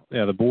that. Yeah,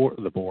 the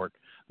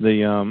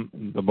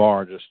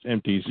bar just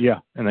empties. Yeah.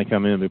 And they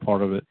come in and be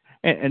part of it.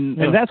 And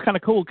that's kind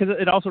of cool because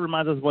it also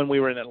reminds us when we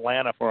were in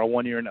Atlanta for our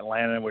 1 year in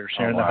Atlanta, and we were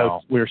sharing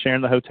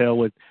the hotel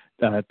with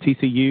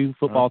TCU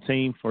football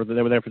team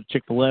they were there for the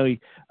Chick-fil-A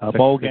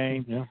bowl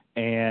game,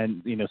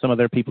 and some of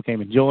their people came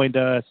and joined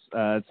us.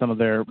 Some of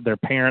their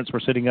parents were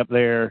sitting up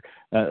there,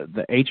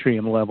 the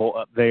atrium level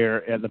up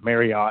there at the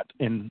Marriott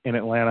in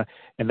Atlanta,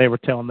 and they were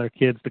telling their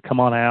kids to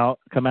come out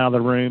of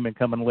the room and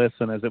come and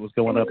listen as it was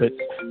going up at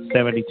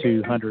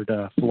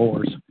 7,200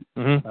 floors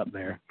up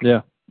there.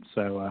 Yeah.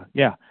 So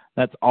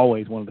that's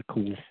always one of the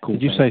cool.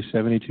 Did you say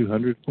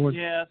 7,200 floors?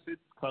 Yes,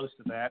 it's close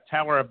to that.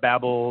 Tower of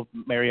Babel,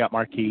 Marriott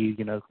Marquis,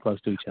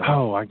 close to each other.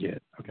 Oh, I get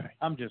it. Okay.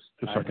 I'm just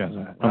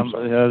sarcasm.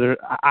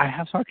 I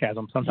have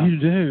sarcasm sometimes. You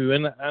do,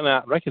 and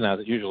I recognize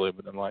it usually,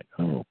 but I'm like,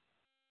 on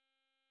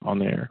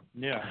the air.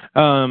 Yeah.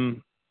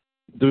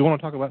 Do we want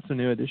to talk about some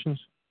new additions?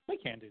 We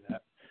can do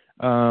that.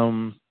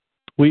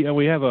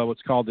 We have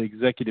what's called the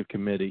Executive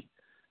Committee,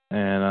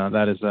 and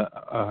that is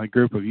a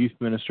group of youth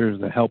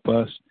ministers that help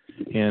us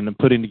in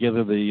putting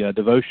together the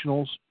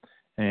devotionals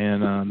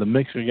and the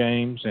mixer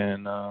games,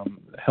 and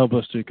help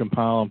us to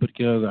compile and put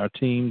together our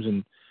teams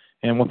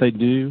and what they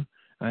do.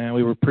 And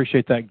we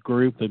appreciate that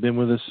group. They've been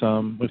with us.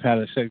 We've had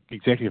an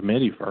executive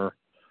committee for,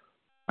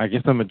 I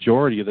guess, the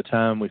majority of the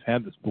time we've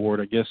had this board.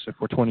 I guess if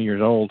we're 20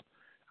 years old,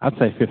 I'd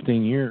say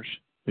 15 years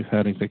we've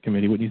had an executive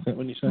committee. What do you think?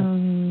 What do you say?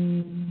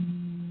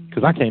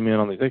 Because I came in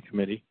on the executive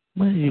committee.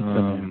 When did you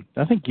come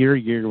in? I think your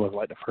year was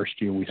like the first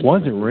year we started.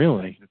 Was it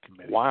really?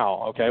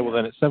 Wow. Okay. Well,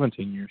 then it's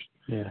 17 years.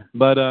 Yeah.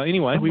 But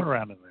anyway,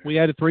 we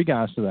added 3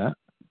 guys to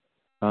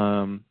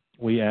that.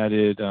 We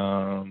added,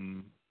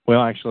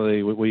 well,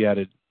 actually, we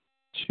added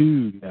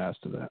 2 guys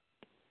to that.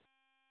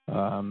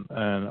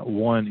 And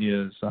one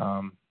is,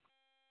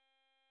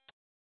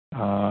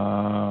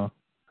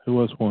 who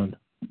was one?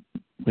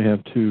 We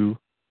have 2.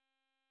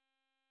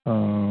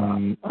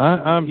 I'm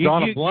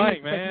drawing a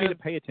blank, man. You expect me to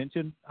pay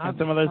attention on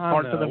some of those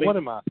parts of the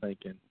meeting?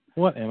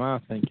 What am I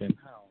thinking?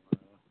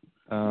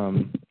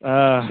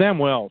 Sam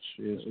Welch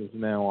is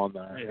now on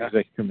the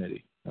executive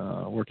committee,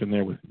 working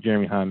there with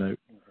Jeremy Highnote.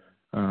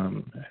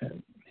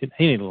 He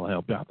needed a little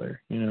help out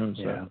there, you know.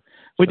 So,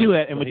 we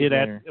did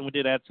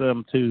add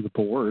some to the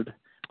board.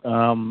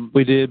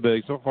 We did,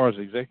 but so far as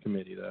the executive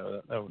committee,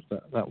 though, that was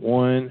that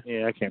one.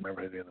 Yeah, I can't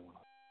remember the other one.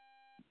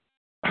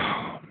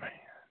 Oh man,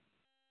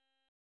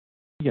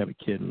 you gotta be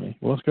kidding me.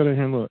 Well, let's go down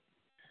here and look.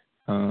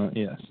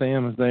 Yeah,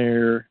 Sam is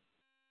there,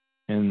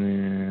 and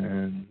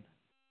then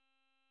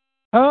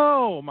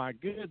oh my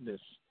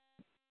goodness,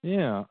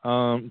 yeah,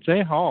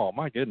 Jay Hall.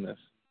 My goodness,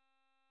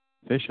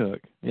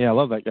 Fishhook. Yeah, I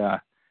love that guy.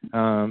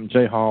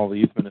 Jay Hall, the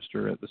youth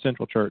minister at the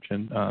Central Church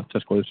in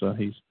Tuscaloosa.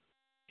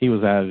 He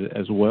was added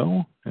as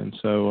well, and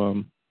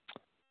so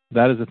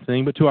that is a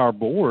thing. But to our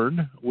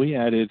board, we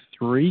added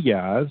 3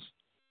 guys.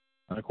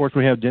 Of course,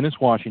 we have Dennis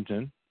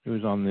Washington,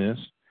 who's on this,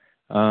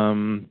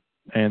 and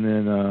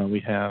then we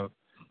have,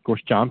 of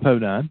course, John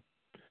Podine.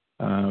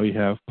 We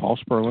have Paul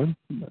Sperlin,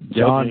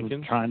 John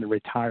Jenkins, was trying to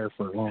retire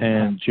for a long time,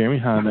 and Jeremy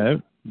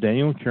Highnote,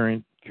 Daniel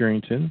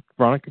Currington,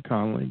 Veronica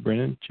Conley,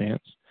 Brennan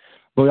Chance.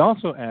 But we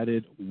also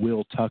added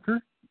Will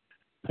Tucker,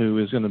 who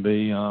is going to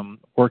be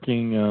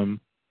working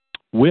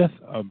with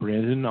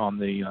Brendan on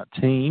the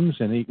teams,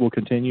 and he will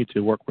continue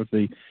to work with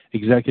the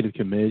executive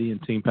committee and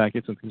team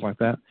packets and things like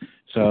that.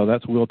 So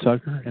that's Will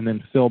Tucker, and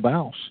then Phil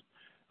Bouse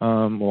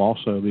will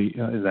also be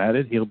is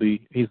added.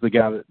 He's the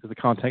guy that is the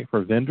contact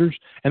for vendors,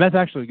 and that's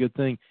actually a good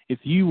thing. If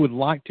you would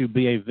like to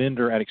be a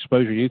vendor at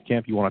Exposure Youth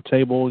Camp, you want a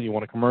table, you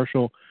want a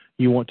commercial,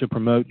 you want to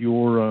promote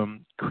your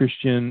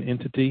Christian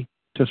entity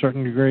to a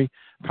certain degree,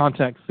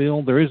 contact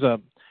Phil. There is a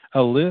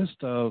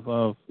list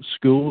of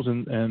schools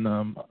and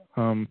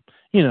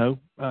you know,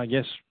 I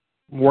guess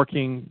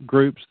working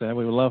groups that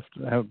we would love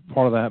to have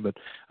part of that,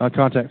 but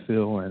contact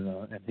Phil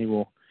and he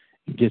will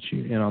get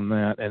you in on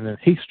that. And then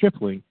Heath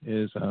Stripling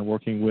is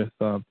working with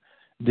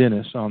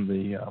Dennis on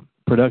the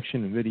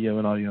production and video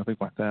and audio and things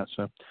like that.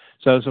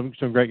 So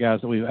some great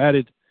guys that we've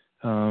added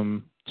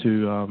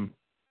to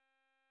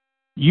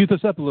youth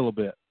us up a little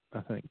bit, I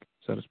think,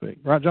 so to speak.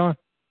 Right, John?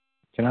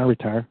 Can I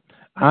retire?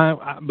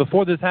 I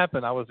before this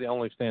happened, I was the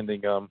only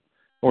standing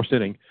or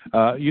sitting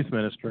youth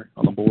minister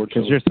on the board.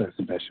 Because you're so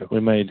special. We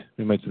made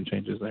some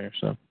changes there.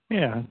 So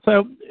yeah.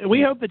 So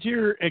we hope that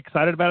you're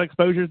excited about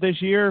Exposure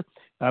this year.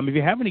 If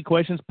you have any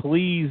questions,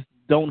 please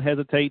don't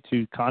hesitate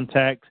to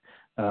contact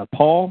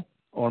Paul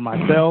or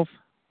myself,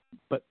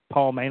 but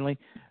Paul mainly.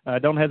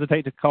 Don't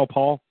hesitate to call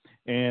Paul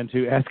and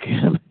to ask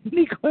him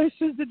any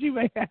questions that you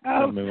may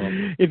have.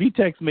 If you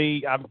text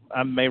me,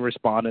 I may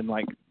respond in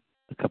like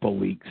a couple of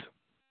weeks.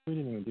 We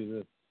didn't even do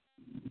this.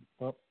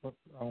 What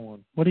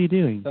are you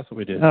doing? That's what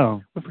we did.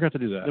 Oh. We forgot to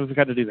do that. We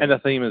forgot to do that. And the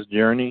theme is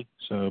Journey,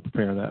 so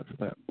prepare that for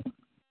that.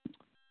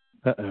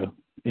 Uh-oh.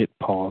 It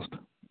paused.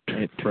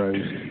 It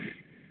froze.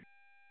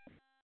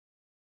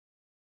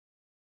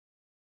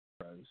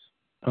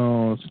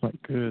 Oh, it's not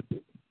good.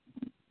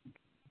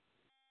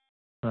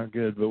 Not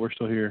good, but we're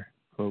still here,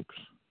 folks.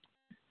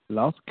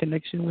 Lost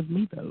connection with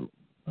me, though.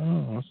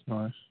 Oh, that's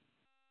nice.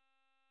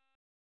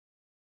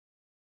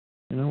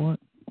 You know what?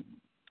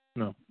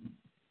 No.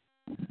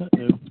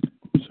 Uh-oh.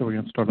 So we're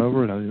going to start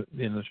over at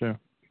the end of the show.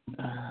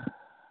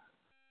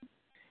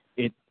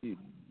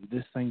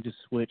 This thing just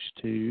switched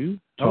to...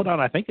 Hold on,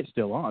 I think it's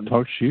still on.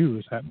 Talk Shoe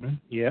is happening.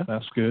 Yeah.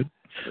 That's good.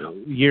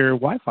 Your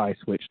Wi-Fi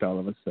switched all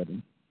of a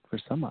sudden for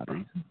some odd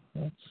reason.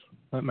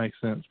 That makes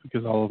sense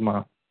because all of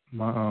my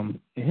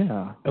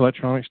yeah,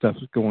 electronic stuff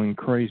is going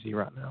crazy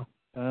right now.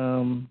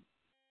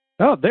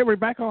 Oh, there we're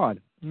back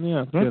on.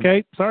 Yeah.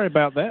 Okay. Sorry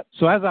about that.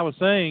 So as I was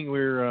saying,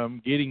 we're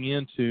getting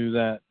into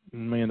that $1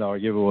 million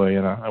giveaway,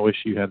 and I wish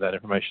you had that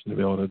information to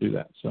be able to do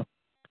that. So,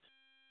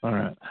 all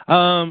right.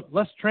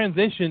 Let's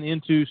transition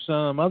into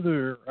some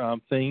other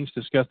things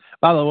to discuss.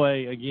 By the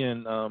way,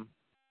 again,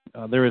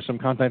 there is some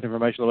contact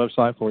information on the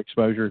website for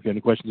Exposure. If you have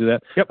any questions, do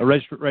that. Yep.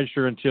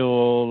 Register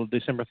until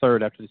December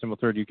 3rd. After December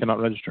 3rd, you cannot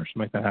register, so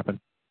make that happen.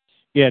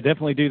 Yeah,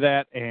 definitely do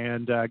that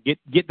and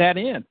get that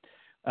in.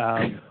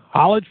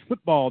 College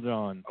football,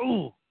 John.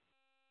 Ooh.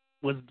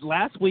 Was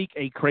last week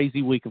a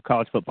crazy week of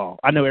college football?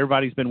 I know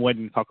everybody's been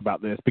waiting to talk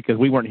about this because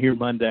we weren't here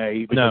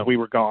Monday because we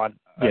were gone.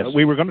 Yes,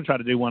 we were going to try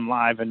to do one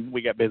live, and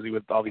we got busy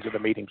with all these other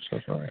meetings. So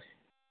sorry.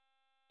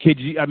 Could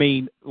you? I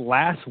mean,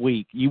 last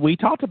week we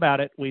talked about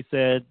it. We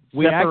said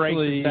We separation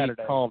actually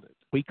Saturday. called it.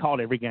 We called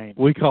every game.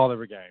 We called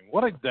every game.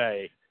 What a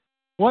day!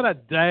 What a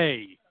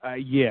day!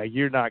 Yeah,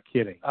 you're not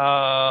kidding.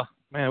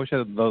 Man, I wish I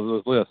had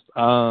those lists.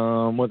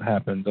 What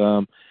happened?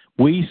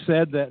 We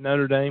said that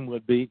Notre Dame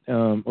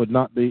would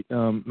not beat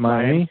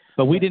Miami,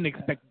 but we didn't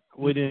expect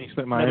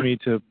Miami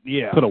to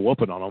put a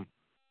whooping on them,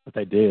 but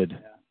they did.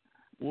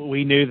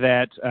 We knew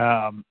that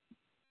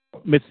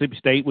Mississippi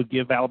State would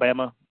give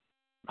Alabama.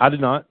 I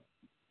did not.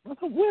 I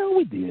thought, well,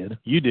 we did.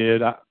 You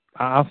did.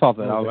 I thought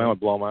that Alabama would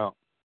blow them out,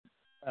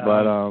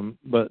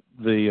 but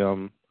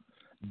the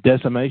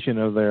decimation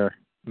of their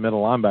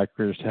middle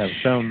linebackers have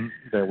shown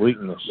their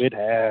weakness. It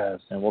has.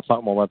 And we'll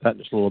talk more about that in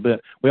just a little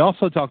bit. We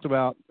also talked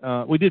about,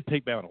 we did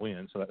pick Bama to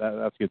win, so that's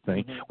a good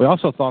thing. Mm-hmm. We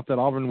also thought that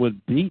Auburn would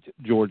beat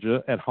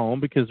Georgia at home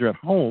because they're at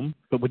home.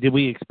 But did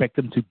we expect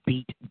them to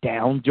beat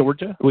down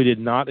Georgia? We did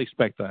not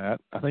expect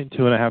that. I think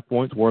 2.5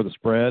 points were the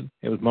spread.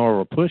 It was more of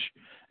a push,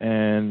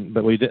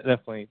 but we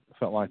definitely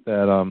felt like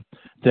that.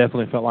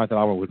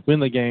 Auburn would win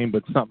the game,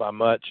 but it's not by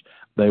much.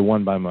 They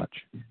won by much.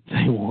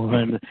 They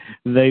won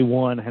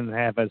and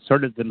have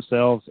asserted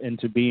themselves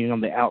into being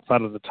on the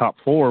outside of the top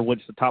four, which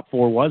the top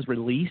four was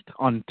released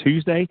on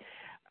Tuesday.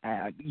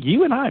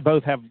 You and I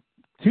both have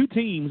two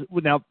teams.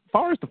 Now, as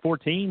far as the four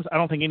teams, I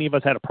don't think any of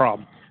us had a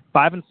problem.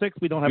 5 and 6,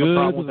 we don't have a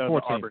problem with the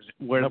four teams.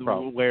 Where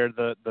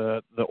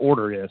the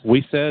order is.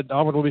 We said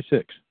Auburn will be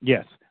 6.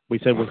 Yes. We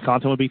said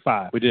Wisconsin would be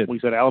 5. We did. We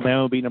said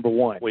Alabama would be number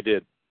 1. We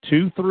did.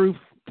 2 through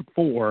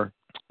 4.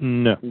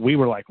 No. We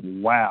were like,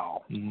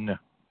 wow. No.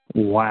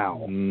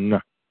 Wow.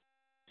 No.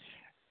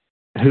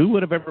 Who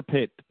would have ever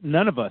picked?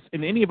 None of us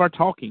in any of our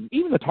talking,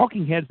 even the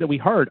talking heads that we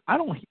heard. I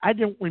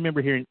don't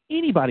remember hearing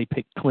anybody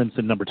pick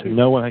Clemson number 2.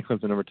 No one had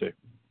Clemson number 2.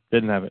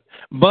 Didn't have it.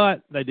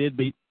 But they did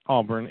beat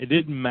Auburn. It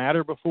didn't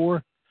matter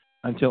before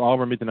until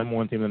Auburn beat the number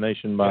 1 team in the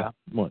nation by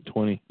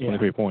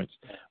 23 points.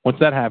 Once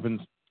that happens,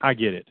 I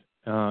get it.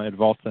 It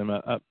vaults them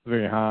up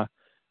very high.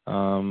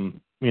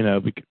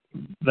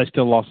 They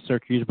still lost to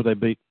Syracuse, but they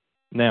beat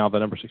now the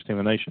number 6 team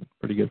in the nation.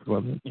 Pretty good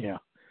for Clemson. Yeah.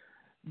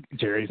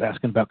 Jerry's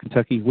asking about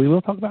Kentucky. We will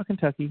talk about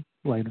Kentucky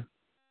later.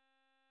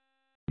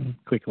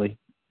 Quickly.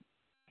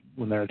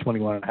 When they're a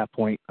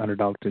 21.5-point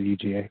underdog to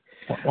UGA.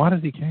 Why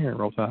does he care,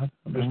 Roll Tide?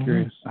 I'm just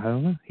curious. I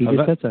don't know. He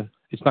just said so.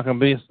 It's not going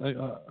to be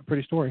a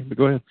pretty story, but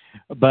go ahead.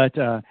 But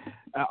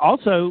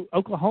also,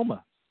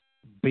 Oklahoma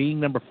being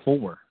number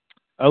 4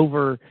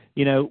 over,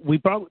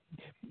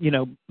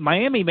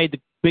 Miami made the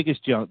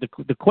biggest jump.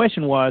 The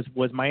question was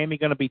Miami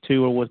going to be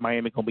 2 or was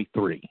Miami going to be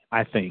 3,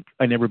 I think,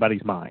 in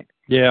everybody's mind.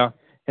 Yeah.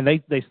 And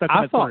they stuck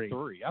them at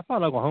 3. I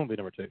thought Oklahoma would be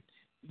number 2.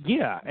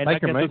 Yeah, and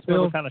Baker I guess that's why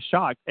we're kind of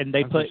shocked. And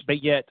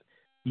but yet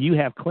you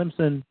have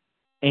Clemson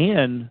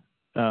and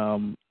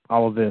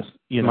all of this,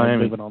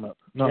 Miami moving on up.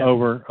 Not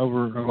over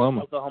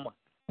Oklahoma.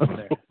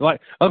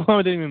 Like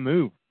Oklahoma didn't even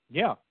move.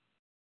 Yeah.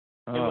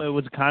 It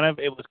was kind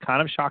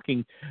of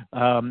shocking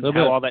how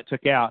all that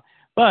took out.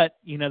 But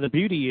the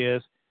beauty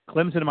is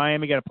Clemson and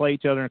Miami got to play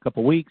each other in a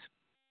couple of weeks.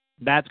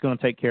 That's going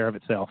to take care of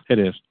itself. It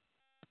is.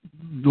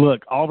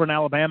 Look, Auburn,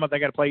 Alabama, they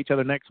got to play each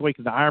other next week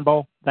in the Iron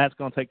Bowl. That's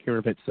going to take care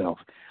of itself.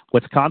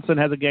 Wisconsin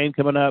has a game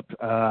coming up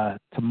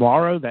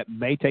tomorrow that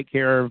may take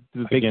care of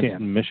the Big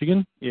Ten.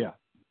 Michigan? Yeah.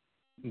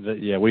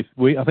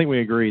 I think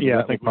we agreed. Yeah,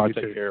 I think probably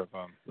take care of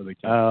the Big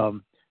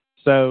Ten.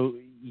 So,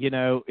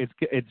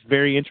 it's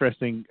very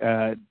interesting.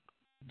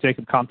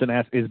 Jacob Compton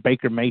asked, is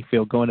Baker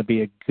Mayfield going to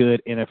be a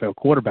good NFL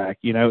quarterback?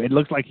 It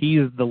looks like he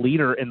is the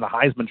leader in the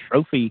Heisman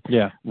Trophy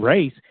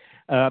race.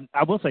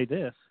 I will say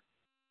this.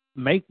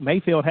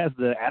 Mayfield has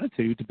the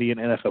attitude to be an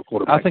NFL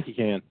quarterback. I think he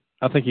can.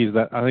 I think he's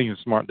a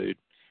smart dude.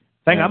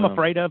 Thing I'm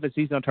afraid of is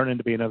he's going to turn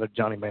into be another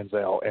Johnny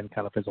Manziel and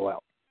kind of fizzle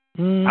out.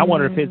 I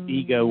wonder if his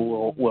ego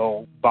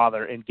will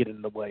bother and get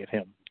in the way of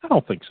him. I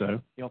don't think so.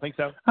 You don't think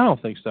so? I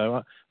don't think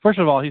so. First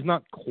of all, he's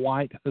not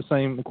quite the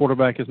same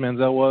quarterback as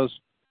Manziel was.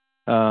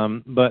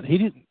 But he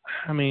didn't.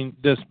 I mean,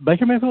 does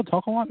Baker Mayfield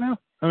talk a lot now?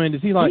 I mean,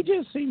 does he like? He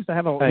just seems to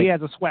have he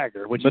has a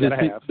swagger, which but you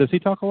gotta have. Does he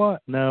talk a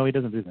lot? No, he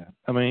doesn't do that.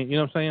 I mean, you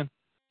know what I'm saying?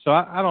 So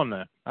I don't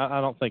know.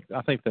 I don't think.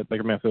 I think that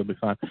Baker Mayfield will be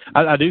fine.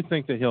 I do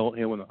think that he'll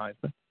win the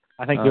Heisman.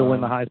 I think he'll win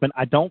the Heisman.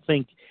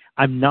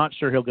 I'm not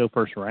sure he'll go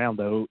first round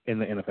though in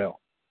the NFL.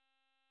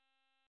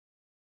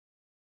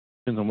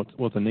 Depends on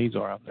what the needs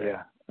are out there.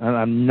 Yeah.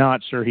 I'm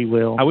not sure he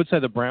will. I would say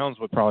the Browns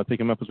would probably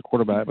pick him up as a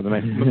quarterback, but they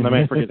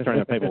may forget to turn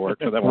in paperwork,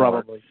 so that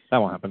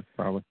won't happen,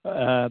 probably.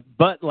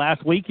 But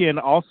last weekend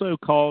also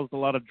caused a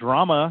lot of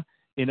drama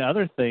in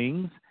other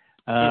things.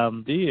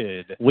 It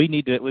did.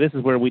 This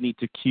is where we need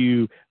to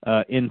cue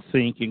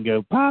NSYNC and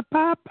go, pop,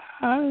 pop,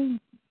 pop.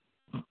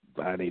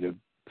 I need to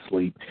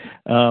sleep.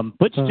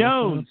 Butch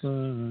Jones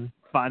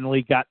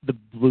finally got the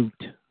boot.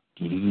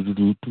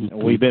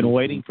 We've been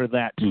waiting for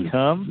that to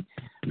come.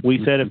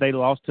 We said if they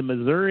lost to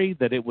Missouri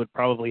that it would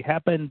probably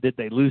happen. Did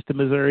they lose to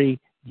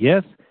Missouri?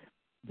 Yes.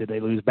 Did they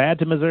lose bad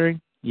to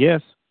Missouri?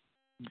 Yes.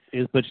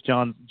 Is Butch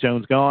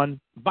Jones gone?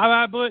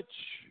 Bye-bye, Butch.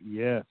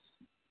 Yes.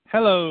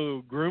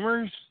 Hello,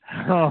 groomers.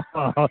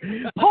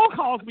 Paul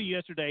calls me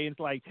yesterday and it's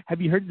like, have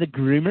you heard of the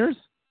groomers?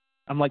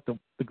 I'm like, the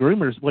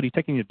groomers? What, are you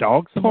taking your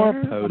dog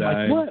somewhere? Poor I'm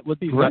like, what? What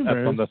He's groomers? not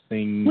up on the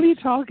thing. What are you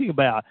talking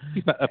about?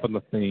 He's not up on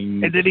the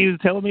thing. And then he was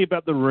telling me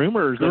about the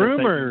rumors. that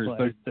are taking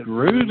place. The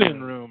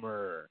Gruden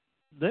rumor.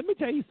 Let me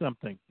tell you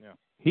something. Yeah.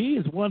 He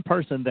is one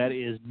person that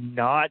is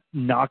not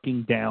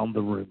knocking down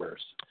the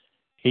rumors.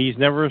 He's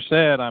never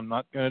said, I'm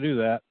not going to do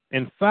that.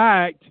 In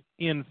fact,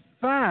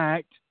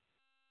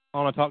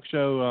 on a talk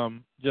show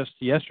just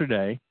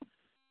yesterday,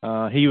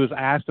 he was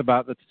asked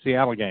about the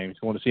Seattle game. He's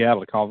going to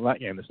Seattle to call that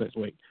game this next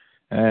week.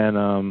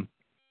 And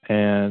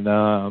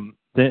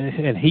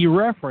he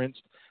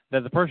referenced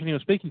that the person he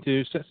was speaking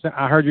to said,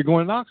 I heard you're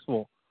going to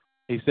Knoxville.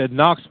 He said,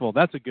 Knoxville,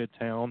 that's a good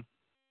town.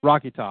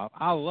 Rocky Top.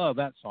 I love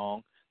that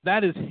song.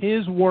 That is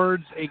his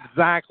words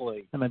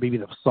exactly. That might be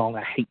the song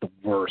I hate the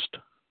worst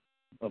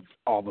of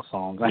all the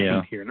songs. I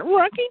Yeah. hate hearing it.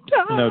 Rocky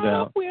Top. No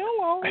doubt.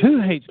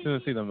 Who hates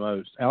Tennessee the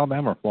most,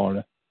 Alabama or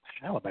Florida?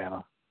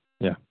 Alabama.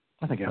 Yeah.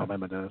 I think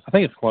Alabama does. I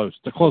think it's close.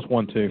 It's a close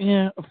one, too.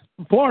 Yeah.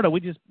 Florida,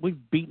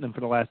 we've beaten them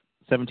for the last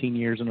 17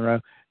 years in a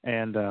row.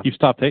 And You've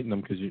stopped hating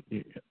them because you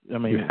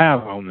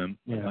have owned them.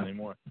 Yeah. Not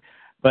anymore.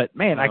 But,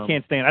 man, I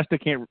still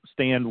can't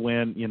stand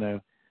when,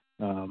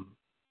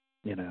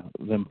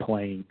 them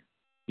playing,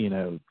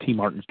 T.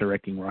 Martin's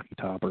directing Rocky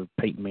Top or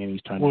Peyton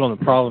Manning's trying Well, to.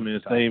 the problem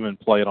is they even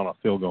play it on a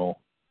field goal.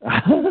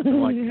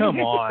 I'm like, come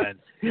on.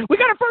 We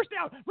got a first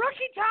down.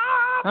 Rocky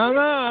Top! I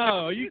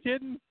know. Are you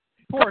kidding?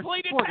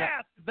 Completed poor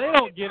pass. They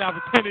don't get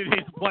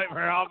opportunities to play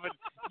very often.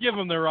 Give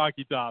them their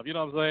Rocky Top. You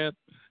know what I'm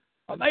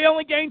saying? They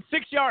only gained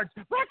 6 yards.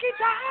 Rocky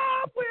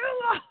Top will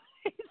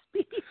always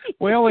be.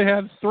 We only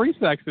had 3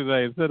 sacks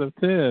today instead of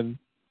 10.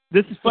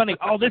 This is funny.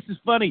 This is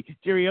funny.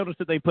 Jerry Elder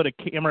said they put a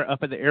camera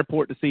up at the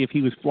airport to see if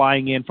he was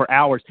flying in for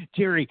hours.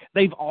 Jerry,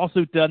 they've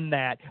also done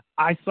that.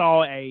 I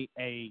saw a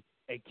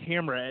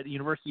camera at the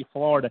University of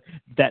Florida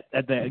that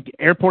at the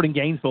airport in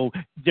Gainesville,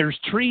 there's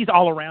trees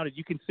all around it.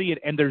 You can see it,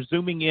 and they're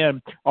zooming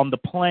in on the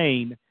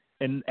plane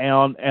and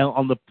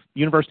on the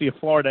University of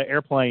Florida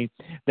airplane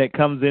that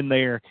comes in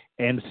there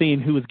and seeing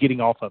who is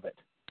getting off of it.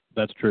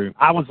 That's true.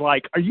 I was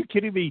like, are you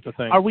kidding me?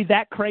 Are we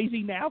that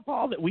crazy now,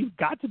 Paul, that we've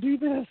got to do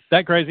this?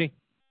 That crazy?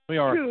 We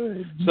are.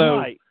 Good so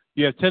night.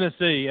 You have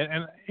Tennessee,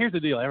 and here's the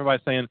deal.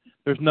 Everybody's saying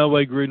there's no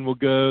way Gruden will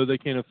go. They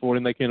can't afford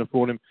him. They can't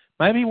afford him.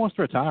 Maybe he wants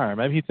to retire.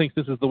 Maybe he thinks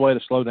this is the way to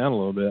slow down a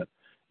little bit.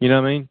 You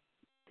know what I mean?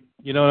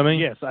 You know what I mean?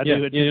 Yes, I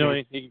do. You know what I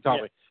mean? He can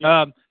talk me.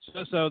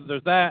 So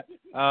there's that.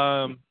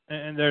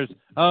 And there's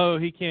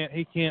he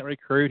can't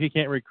recruit. He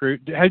can't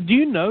recruit. Do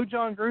you know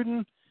John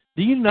Gruden?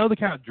 Do you know the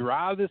kind of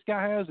drive this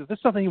guy has? If this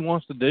is something he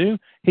wants to do,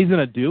 he's going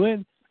to do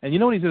it. And you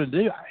know what he's going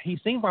to do? He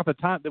seems like the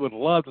type that would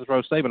love to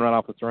throw Saban right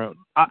off the throne.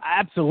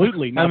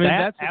 Absolutely. Now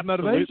that's his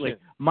absolutely. motivation.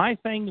 My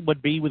thing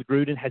would be with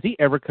Gruden, has he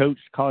ever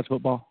coached college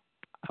football?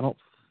 I don't.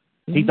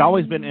 He's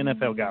always been an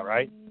NFL guy,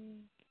 right?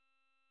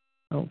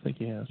 I don't think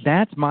he has.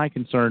 That's my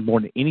concern more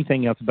than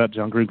anything else about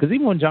John Gruden. Because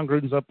even when John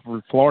Gruden's up for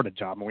the Florida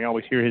job, and we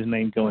always hear his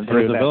name going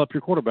through, Develop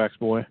your quarterbacks,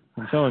 boy.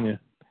 I'm telling you.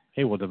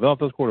 He will develop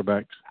those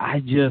quarterbacks.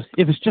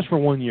 If it's just for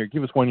 1 year,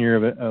 give us 1 year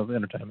of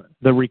entertainment.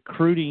 The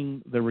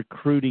recruiting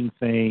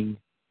thing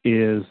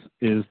is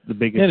the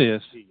biggest. It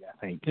is.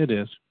 I think it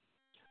is.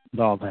 With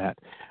all that,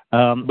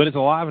 but it's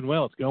alive and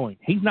well. It's going.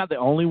 He's not the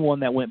only one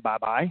that went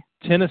bye-bye.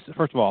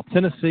 First of all,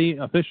 Tennessee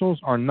officials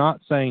are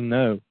not saying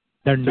no.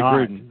 They're to not.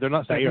 Gruden. They're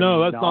not saying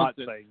no. That's not.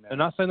 They're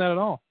not saying that at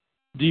all.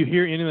 Do you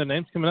hear any of the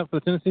names coming up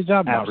for the Tennessee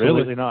job?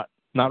 Absolutely not.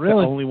 Not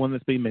really. The only one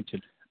that's being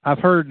mentioned. I've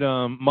heard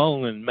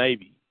Mullen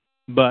maybe,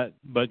 but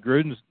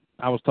Gruden's.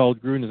 I was told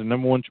Gruden is the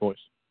number one choice.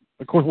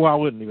 Of course, why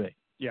wouldn't he be?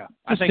 Yeah,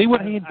 I think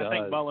what he does. I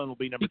think Mullen will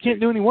be number 2. He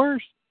can't do any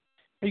worse.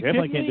 He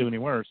definitely can't do any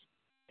worse.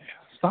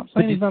 Stop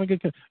saying he's not a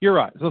good coach. You're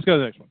right. So let's go to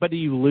the next one. But do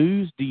you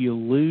lose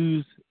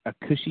a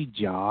cushy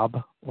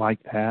job like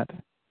that?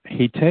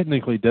 He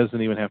technically doesn't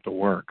even have to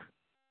work.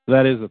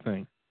 That is the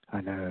thing.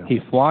 I know. He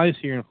flies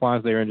here and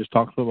flies there and just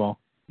talks football.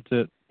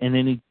 That's it. And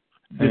then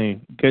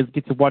he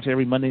gets to watch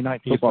every Monday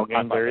night football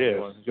game there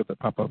is. He's got that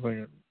pop-up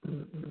thing.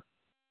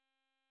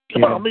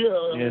 He's got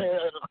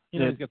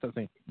that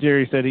thing.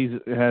 Jerry said he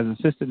has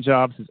assistant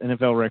jobs. His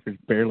NFL record's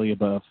barely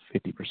above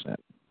 50%.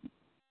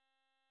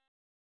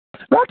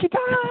 Rocky Top!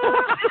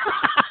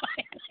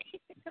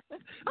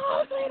 I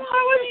want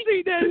to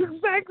see that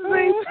exact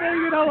same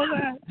thing and all of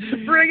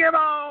that. Bring him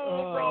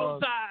on, Roll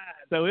Tide.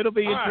 So it'll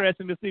be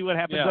interesting to see what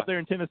happens up there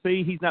in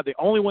Tennessee. He's not the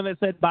only one that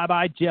said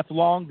bye-bye. Jeff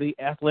Long, the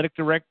athletic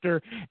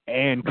director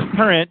and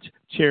current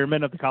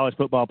chairman of the college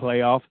football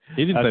playoff.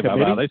 He didn't say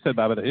bye-bye. They said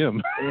bye-bye to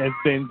him. Has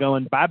been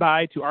going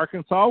bye-bye to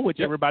Arkansas, which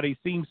everybody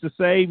seems to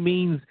say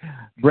means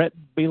Brett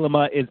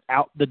Bielema is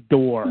out the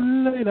door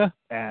later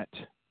at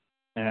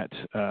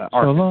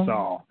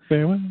Arkansas.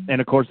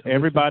 And, of course,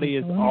 everybody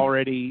is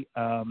already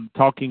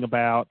talking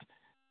about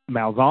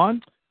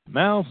Malzahn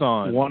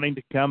wanting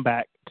to come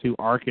back to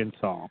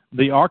Arkansas.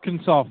 The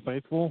Arkansas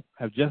faithful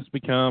have just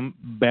become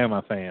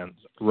Bama fans.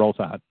 Roll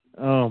Tide.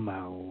 Oh,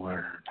 my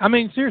word. I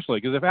mean, seriously,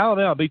 because if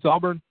Alabama beats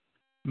Auburn,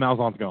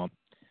 Malzahn's gone.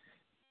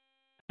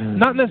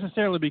 Not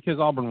necessarily because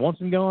Auburn wants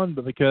him gone,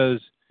 but because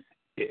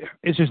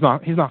it's just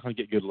not. He's not going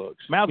to get good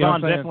looks.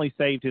 Malzahn definitely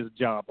saved his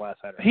job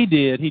last Saturday.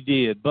 He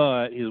did.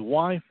 But his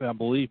wife, I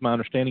believe, my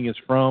understanding is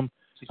from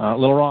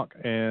Little Rock,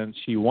 and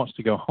she wants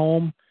to go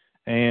home.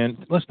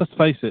 And let's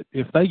face it,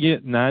 if they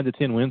get 9 to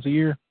 10 wins a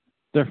year,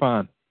 they're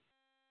fine.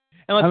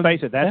 And let's face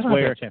it, that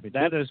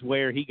is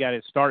where he got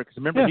his start. Because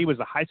remember, he was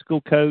a high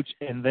school coach,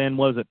 and then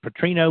was it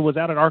Petrino was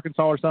out at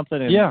Arkansas or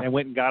something, and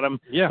went and got him.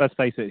 Yeah. Let's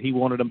face it, he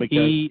wanted him because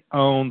he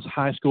owns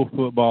high school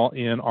football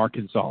in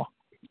Arkansas.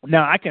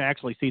 Now, I can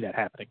actually see that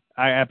happening.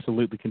 I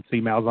absolutely can see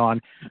Malzahn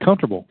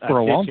comfortable for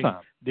a long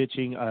time.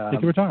 Ditching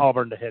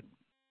Auburn to head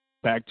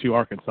back to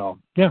Arkansas.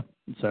 Yeah.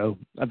 So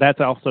that's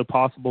also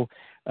possible.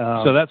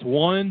 So that's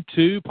 1,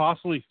 2,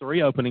 possibly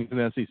 3 openings in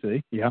the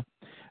SEC. Yeah.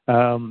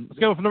 Let's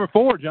go for number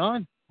 4,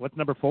 John. What's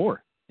number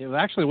 4? It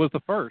actually was the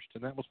first,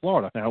 and that was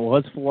Florida. That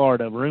was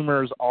Florida.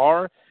 Rumors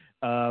are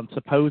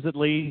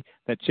supposedly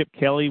that Chip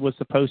Kelly was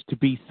supposed to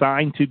be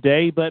signed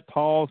today, but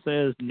Paul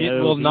says no.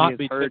 It will not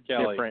be Chip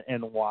Kelly.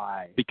 And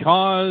why?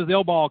 Because the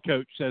old ball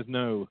coach says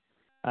no.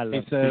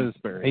 He says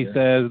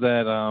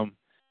that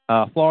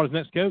Florida's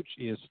next coach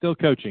is still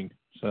coaching.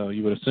 So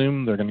you would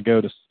assume they're going to go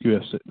to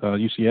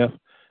UCF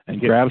and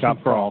grab some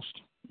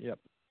Frost. Yep.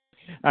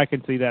 I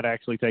can see that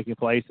actually taking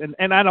place.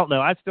 And I don't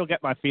know. I still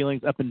get my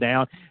feelings up and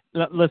down.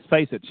 Let's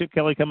face it, Chip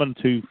Kelly coming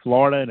to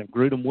Florida, and if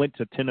Grudem went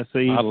to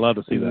Tennessee. I'd love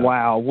to see that.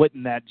 Wow,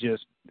 wouldn't that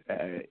just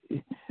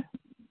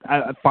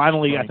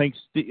finally, I think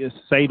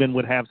Saban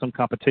would have some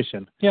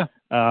competition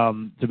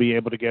to be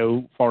able to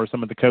go for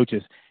some of the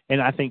coaches.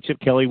 And I think Chip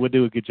Kelly would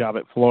do a good job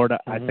at Florida.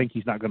 Mm-hmm. I think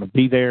he's not going to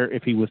be there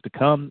if he was to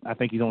come. I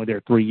think he's only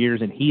there 3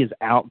 years, and he is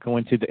out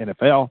going to the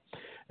NFL.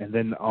 And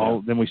then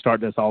then we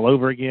start this all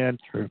over again.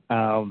 True.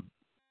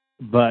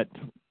 But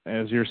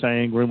as you're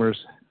saying,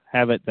 rumors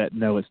have it that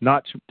no, it's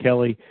not Chip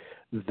Kelly.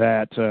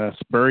 That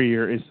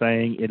Spurrier is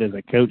saying it is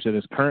a coach that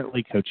is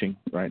currently coaching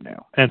right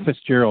now. And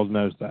Fitzgerald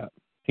knows that.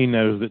 He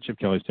knows that Chip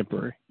Kelly's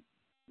temporary.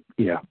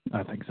 Yeah,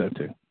 I think so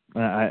too.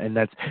 And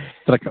that's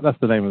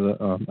the name of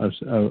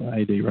the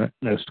AD, right?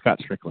 No, Scott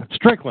Strickland.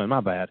 Strickland,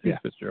 my bad. Yeah.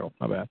 Fitzgerald,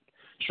 my bad.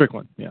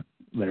 Strickland, yeah.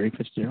 Larry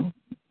Fitzgerald.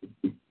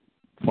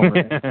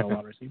 Former NFL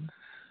wide receiver.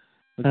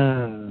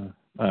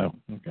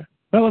 Okay.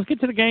 Well, let's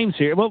get to the games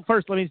here. Well,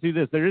 first, let me do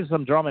this. There is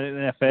some drama in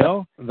the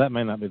NFL. That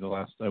may not be the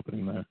last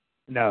opening, though.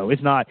 No,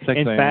 it's not.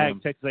 In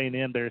fact, Texas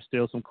A&M, there's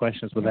still some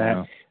questions with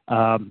that.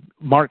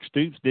 Mark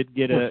Stoops did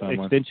get an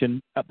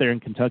extension up there in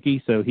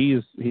Kentucky, so he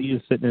is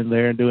sitting in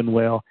there and doing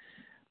well.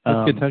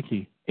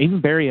 Kentucky. Even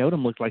Barry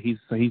Odom looks like he's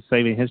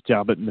saving his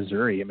job at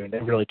Missouri. I mean,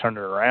 they've really turned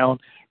it around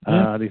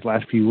these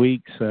last few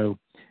weeks. So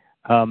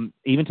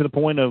even to the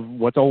point of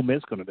what's Ole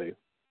Miss going to do?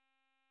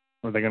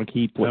 Or are they going to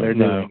keep what they're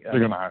doing? They're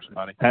going to hire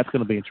somebody. That's going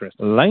to be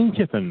interesting. Lane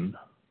Kiffin.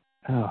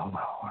 Oh,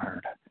 my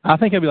word. I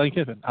think it'll be Lane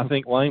Kiffin. I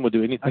think Lane would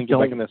do anything to get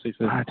back in the SEC.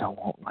 I don't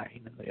want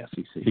Lane in the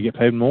SEC. To get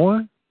paid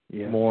more?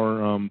 Yeah.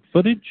 More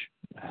footage?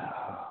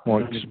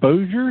 More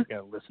exposure?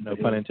 No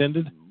pun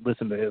intended.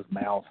 Listen to his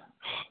mouth.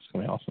 It's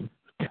going to be awesome.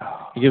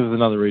 He gives us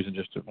another reason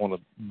just to want to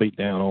beat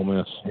down Ole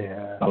Miss.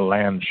 Yeah. The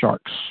Land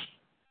Sharks.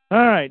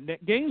 All right,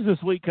 games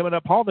this week coming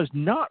up, Paul. There's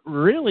not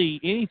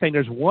really anything.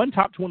 There's one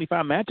top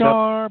 25 matchup.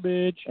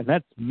 Garbage. And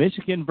that's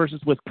Michigan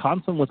versus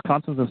Wisconsin.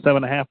 Wisconsin's a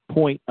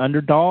 7.5-point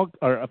underdog,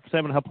 or a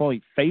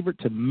 7.5-point favorite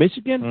to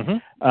Michigan.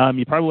 Mm-hmm.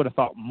 You probably would have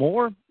thought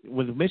more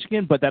with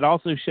Michigan, but that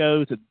also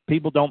shows that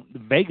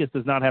Vegas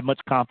does not have much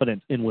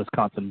confidence in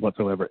Wisconsin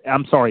whatsoever.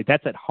 I'm sorry,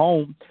 that's at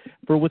home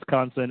for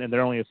Wisconsin, and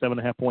they're only a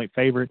 7.5-point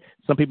favorite.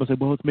 Some people say,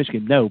 well, it's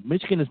Michigan. No,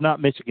 Michigan is not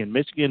Michigan.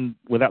 Michigan,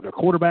 without their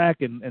quarterback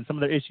and some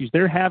of the issues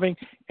they're having,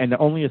 and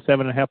they're only a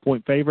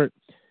 7.5-point favorite.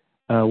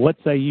 What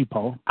say you,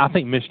 Paul? I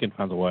think Michigan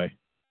finds a way.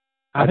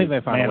 I think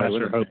they find a way. I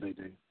sure hope they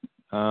do.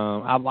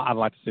 I'd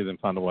like to see them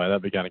find a way.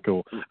 That'd be kind of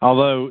cool.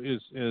 Although,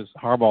 is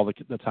Harbaugh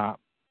the top?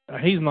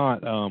 He's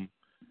not.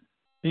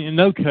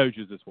 No coach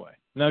is this way.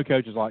 No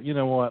coach is like, you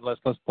know what?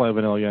 Let's play a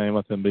vanilla game.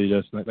 Let them beat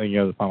us, and they can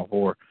go to the Final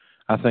Four.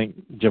 I think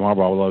Jim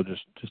Harbaugh will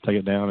just take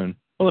it down. And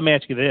well, let me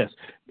ask you this: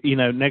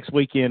 next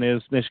weekend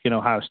is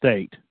Michigan-Ohio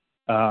State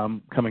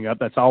coming up.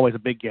 That's always a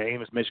big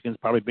game. It's Michigan's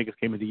probably biggest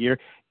game of the year.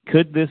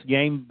 Could this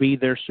game be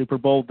their Super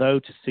Bowl, though,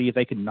 to see if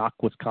they can knock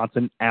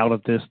Wisconsin out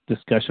of this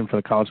discussion for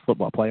the college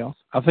football playoffs?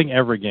 I think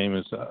every game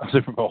is a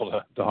Super Bowl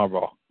to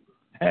Harbaugh.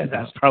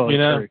 That's probably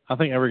true. I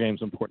think every game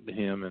is important to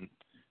him,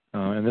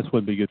 and this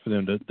would be good for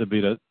them to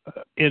beat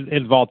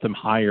involve them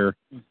higher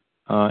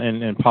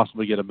and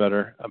possibly get a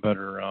better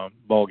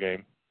bowl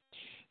game.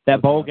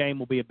 That bowl game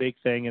will be a big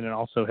thing, and then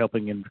also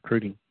helping in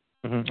recruiting.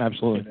 Mm-hmm,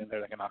 absolutely. And there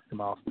they can knock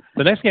them off.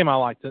 The next game I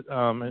liked it.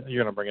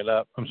 You're going to bring it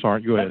up. I'm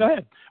sorry. Go ahead. Go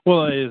ahead.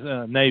 Well, it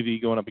is Navy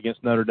going up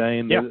against Notre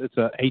Dame. Yeah. It's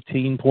a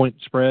 18-point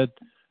spread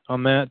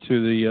on that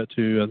to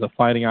the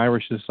Fighting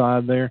Irish's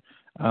side there.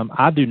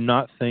 I do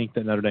not think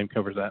that Notre Dame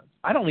covers that.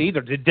 I don't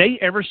either. Did they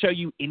ever show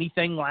you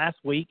anything last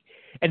week?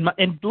 And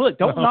look,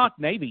 don't knock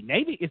Navy.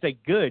 Navy is a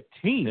good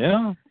team.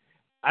 Yeah.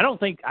 I don't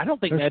think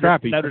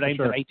Notre Dame's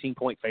an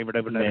 18-point favorite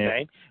over Notre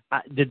Dame.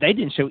 They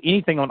didn't show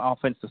anything on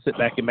offense to sit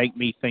back and make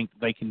me think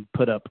they can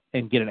put up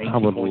and get an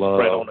 18-point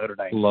spread on Notre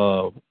Dame.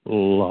 Love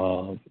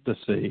to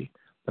see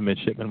the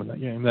midshipmen win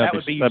that game.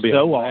 That'd be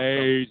so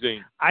amazing.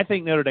 Awesome. I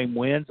think Notre Dame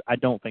wins. I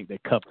don't think they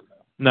cover,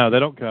 though. No, they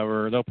don't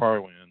cover. They'll probably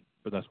win,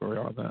 but that's where we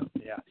are with that.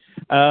 Yeah.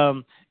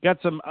 Got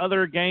some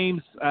other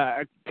games.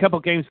 A couple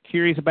games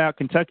curious about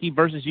Kentucky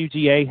versus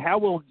UGA. How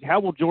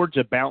will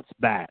Georgia bounce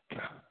back?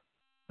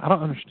 I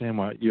don't understand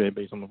why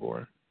UAB's on the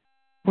board.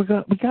 We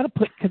got to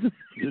put because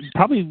it's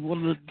probably one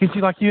of the. Because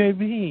you like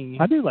UAB.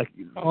 I do like.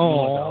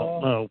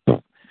 Oh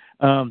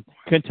no.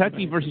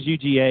 Kentucky versus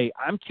UGA.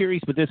 I'm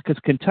curious with this because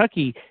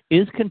Kentucky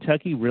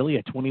really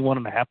a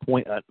 21.5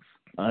 point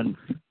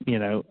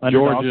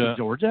underdog to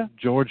Georgia?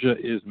 Georgia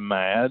is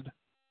mad.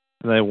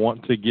 They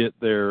want to get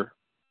their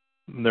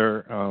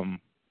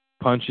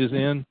punches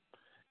in,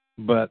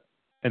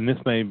 and this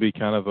may be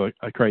kind of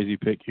a crazy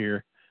pick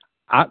here.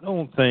 I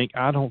don't think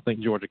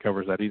Georgia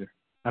covers that either.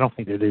 I don't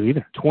think they do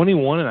either.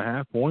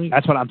 21.5 points.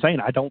 That's what I'm saying.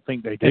 I don't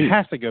think they do. It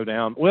has to go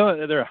down.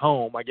 Well, they're at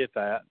home. I get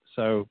that.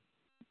 So,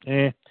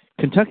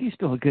 Kentucky's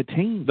still a good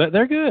team.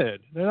 They're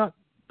good. They're not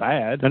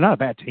bad. They're not a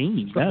bad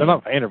team. No. They're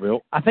not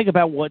Vanderbilt. I think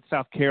about what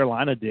South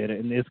Carolina did,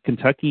 and is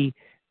Kentucky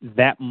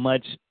that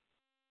much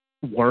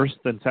worse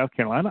than South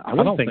Carolina? I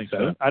don't think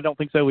so. I don't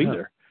think so either.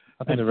 No.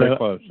 I think they're very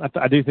close.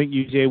 I do think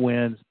UGA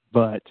wins,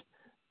 but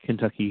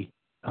Kentucky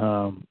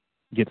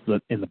gets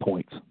in the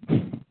points.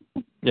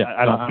 Yeah,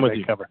 I don't think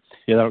they cover.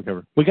 Yeah, they don't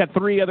cover. We got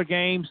 3 other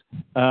games.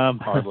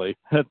 Hardly.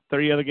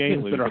 3 other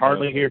games that are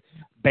hardly here.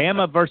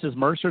 Bama versus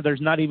Mercer. There's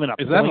not even a.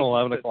 Is that an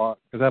 11 o'clock?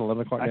 Is that an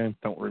 11 o'clock game?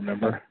 I don't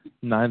remember.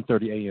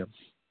 9:30 a.m.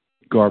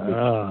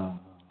 Garbage.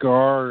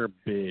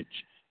 Garbage.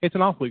 It's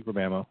an off week for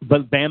Bama.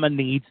 But Bama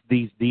needs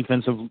these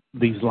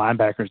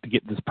linebackers to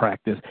get this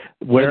practice.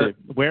 Where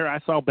I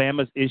saw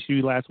Bama's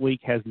issue last week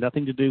has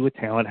nothing to do with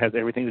talent, has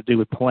everything to do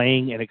with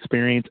playing and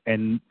experience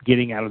and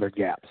getting out of their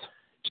gaps.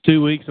 It's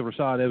 2 weeks of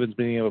Rashad Evans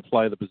being able to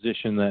play the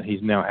position that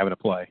he's now having to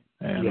play,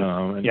 and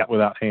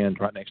without hands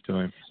right next to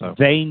him. So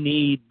they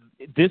need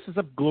this is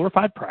a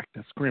glorified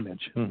practice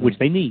scrimmage, which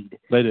they need.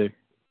 They do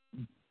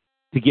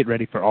to get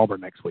ready for Auburn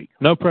next week.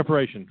 No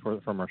preparation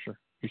for Mercer.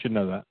 You should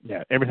know that.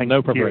 Yeah, everything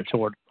no preparation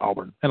toward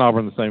Auburn, and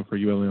Auburn the same for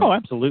ULM. Oh,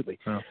 absolutely.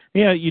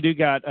 Yeah, you do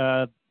got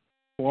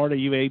Florida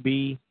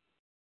UAB.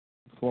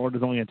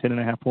 Florida's only a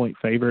 10.5 point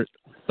favorite.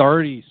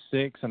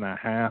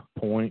 36.5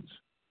 points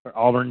for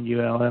Auburn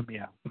ULM.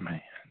 Yeah,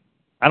 man.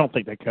 I don't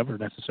think they cover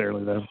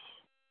necessarily though.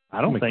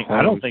 I don't think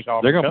Auburn.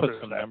 They're going to put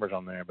some numbers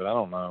on there, but I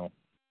don't know.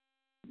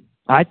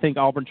 I think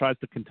Auburn tries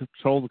to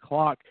control the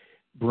clock,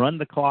 run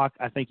the clock.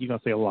 I think you're going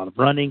to see a lot of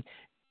running.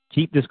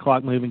 Keep this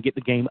clock moving, get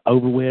the game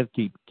over with,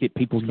 get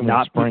people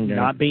not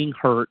being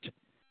hurt,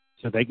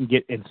 so they can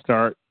get and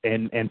start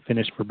and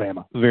finish for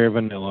Bama. Very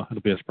vanilla.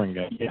 It'll be a spring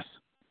game. Yes,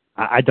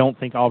 I don't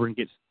think Auburn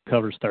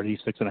covers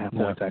 36.5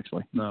 points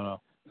actually.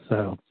 No.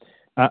 So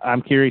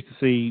I'm curious to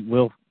see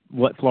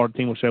what Florida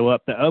team will show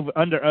up.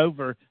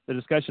 The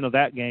discussion of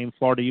that game,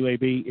 Florida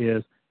UAB,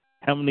 is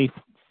how many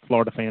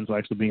Florida fans will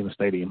actually be in the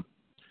stadium.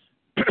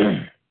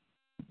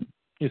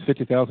 Is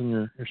 50,000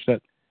 your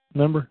set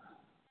number?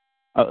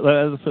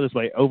 Let's put it this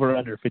way, over or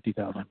under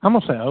 50,000. I'm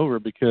going to say over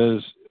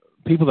because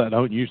people that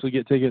don't usually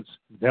get tickets,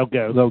 they'll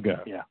go.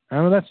 Yeah. I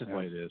mean, that's just the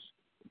way it is.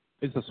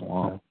 It's a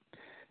swamp.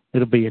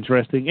 It'll be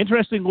interesting.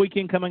 Interesting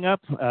weekend coming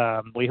up.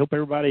 We hope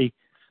everybody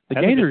the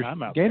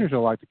Gators are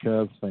like the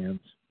Cubs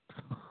fans.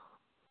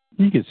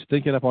 You can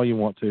stink it up all you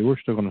want to. We're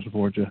still going to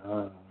support you.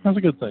 That's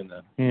a good thing,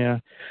 though. Yeah.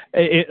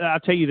 I'll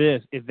tell you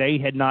this. If they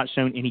had not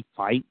shown any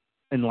fight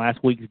in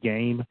last week's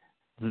game,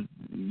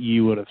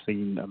 you would have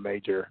seen a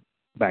major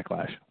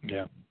backlash.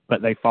 Yeah.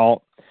 But they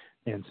fought,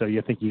 and so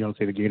you think you're going to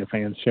see the Gator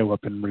fans show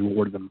up and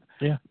reward them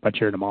by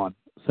cheering them on.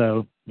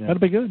 So that'll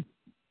be good.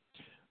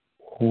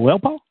 Well,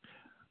 Paul?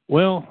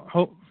 Well,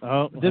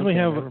 didn't we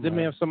have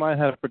somebody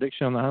had a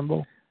prediction on the Iron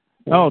Bowl?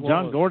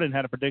 John Gordon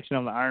had a prediction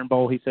on the Iron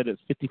Bowl. He said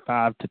it's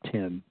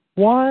 55-10.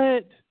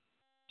 What?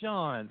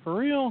 John, for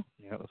real?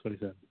 Yeah, that's what he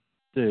said.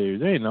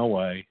 Dude, there ain't no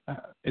way.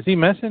 Is he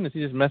messing? Is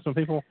he just messing with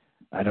people?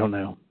 I don't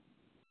know.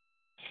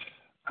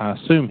 I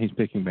assume he's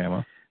picking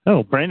Bama.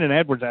 Oh, Brandon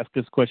Edwards asked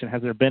this question.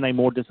 Has there been a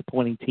more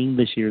disappointing team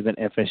this year than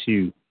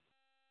FSU?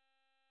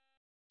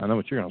 I know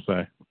what you're going to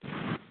say.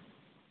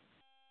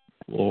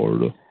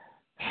 Florida.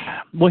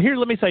 Well, here,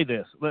 let me say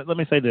this. Let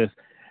me say this.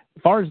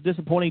 As far as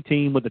disappointing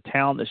team with the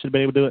talent that should have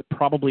been able to do it,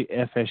 probably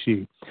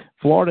FSU.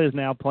 Florida is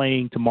now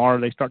playing tomorrow.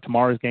 They start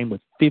tomorrow's game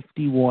with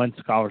 51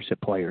 scholarship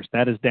players.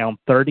 That is down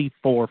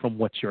 34 from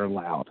what you're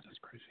allowed. That's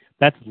crazy.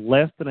 That's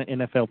less than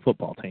an NFL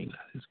football team.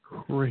 That is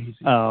crazy.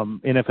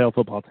 NFL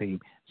football team.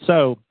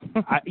 So,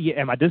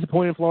 am I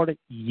disappointed in Florida?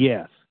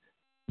 Yes.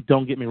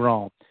 Don't get me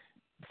wrong.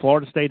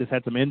 Florida State has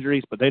had some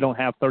injuries, but they don't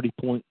have 30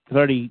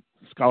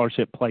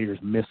 scholarship players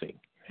missing.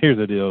 Here's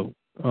the deal.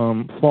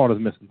 Florida's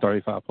missing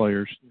 35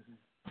 players.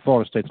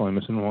 Florida State's only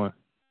missing one.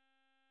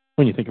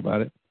 When you think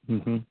about it,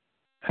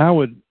 how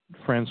would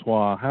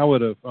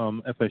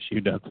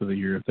FSU done through the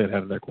year if they'd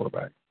had their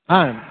quarterback?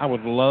 I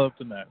would love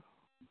to know.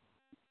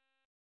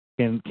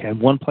 Can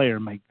one player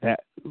make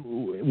that?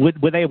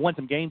 Would they have won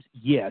some games?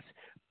 Yes,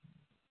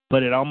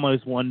 but it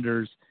almost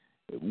wonders,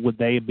 would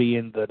they be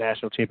in the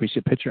national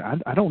championship picture?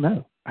 I don't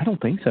know. I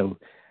don't think so.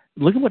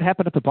 Look at what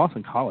happened up at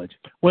Boston College.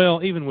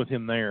 Well, even with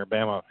him there,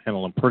 Bama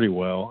handled him pretty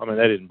well. I mean,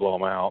 they didn't blow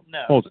him out.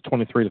 No. What was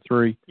it,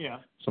 23-3? Yeah.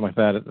 Something like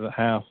that at the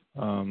half.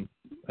 And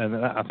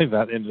I think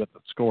that ended up the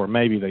score.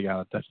 Maybe they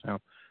got a touchdown.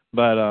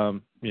 But,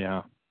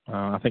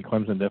 I think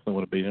Clemson definitely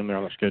would have beat them. They're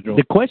on the schedule.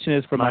 The question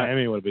is,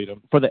 Miami would have beat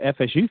them. For the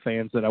FSU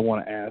fans that I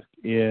want to ask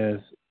is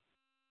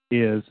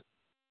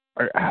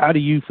how do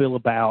you feel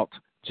about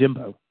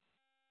Jimbo?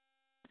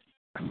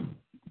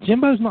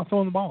 Jimbo's not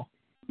throwing the ball.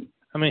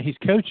 I mean, he's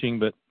coaching,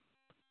 but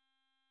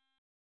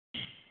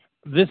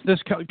this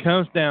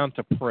comes down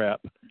to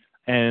prep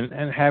and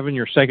having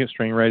your second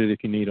string ready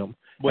if you need them.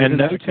 Well, and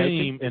no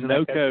team and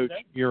no coach.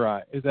 You're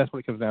right. That's what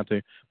it comes down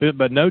to.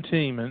 But no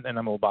team, and I'm a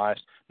little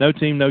biased. No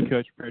team, no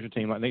coach prepares a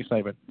team like Nick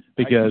Saban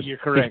because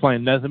he's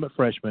playing nothing but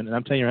freshmen. And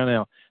I'm telling you right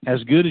now,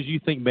 as good as you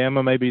think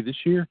Bama may be this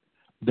year,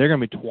 they're going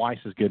to be twice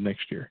as good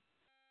next year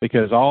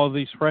because all of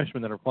these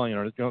freshmen that are playing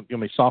are going to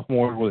be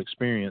sophomores with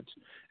experience,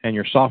 and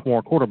your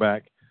sophomore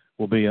quarterback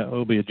will be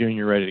a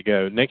junior ready to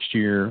go. Next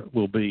year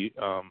will be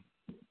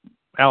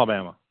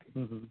Alabama.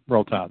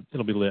 Roll Tide.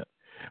 It'll be lit.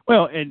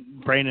 Well, and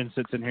Brandon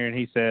sits in here and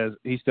he says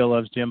he still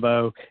loves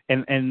Jimbo,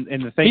 and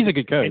the thing he's a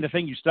good coach. And the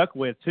thing you stuck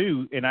with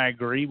too, and I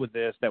agree with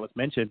this that was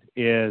mentioned,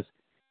 is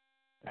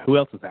who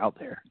else is out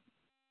there?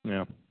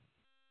 Yeah,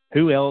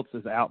 who else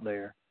is out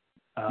there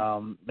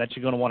that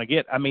you're going to want to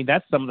get? I mean,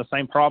 that's some of the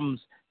same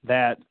problems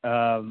that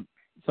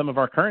some of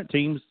our current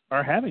teams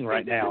are having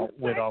right now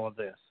with all of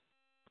this.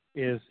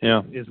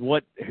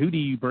 Who do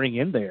you bring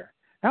in there?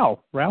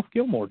 Oh, Ralph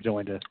Gilmore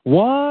joined us.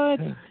 What?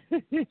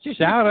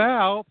 Shout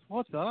out.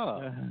 What's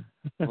up?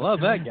 Love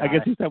that guy. I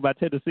guess he's talking about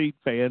Tennessee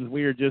fans.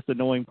 We are just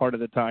annoying part of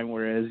the time,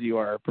 whereas you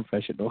are a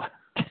professional.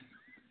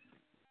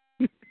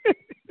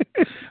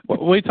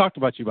 Well, we talked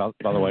about you, by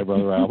the way,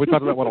 Brother Ralph. We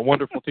talked about what a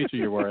wonderful teacher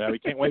you were. We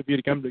can't wait for you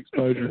to come to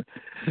Exposure.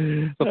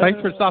 So thanks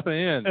for stopping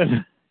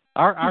in.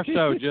 Our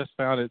show just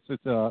found its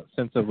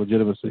sense of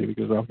legitimacy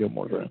because Ralph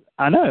Gilmore's around.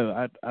 I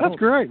know. That's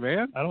great,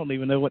 man. I don't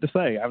even know what to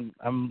say.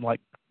 I'm like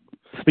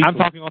speechless. I'm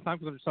talking all the time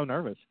because I'm so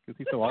nervous because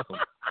he's so awesome.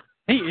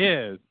 He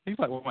is. He's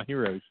like one of my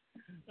heroes.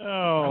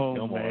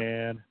 Oh,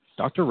 man.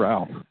 Dr.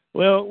 Ralph.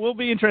 Well, we'll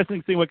be interested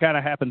to see what kind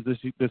of happens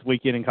this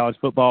weekend in college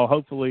football.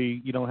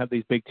 Hopefully you don't have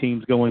these big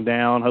teams going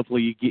down.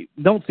 Hopefully you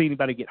don't see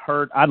anybody get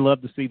hurt. I'd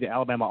love to see the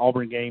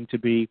Alabama-Auburn game to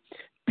be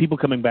people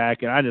coming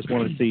back, and I just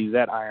want to see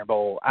that Iron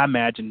Bowl. I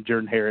imagine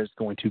Jordan-Hare is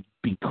going to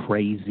be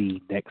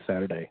crazy next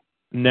Saturday.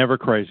 Never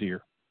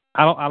crazier.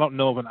 I don't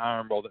know of an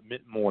Iron Bowl that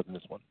meant more than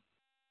this one.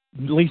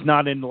 At least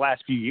not in the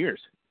last few years.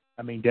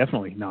 I mean,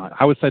 definitely not.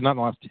 I would say not in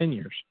the last 10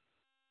 years.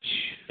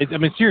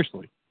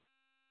 Seriously.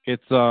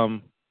 It's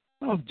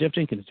Jeff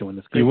Jenkins joined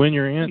us. You win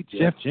your in.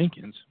 Jeff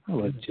Jenkins. I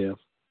love Jeff.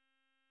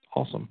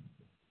 Awesome.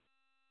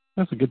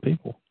 That's a good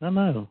people. I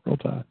know. Roll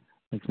Tide.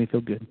 Makes me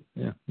feel good.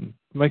 Yeah.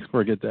 Makes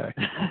for a good day.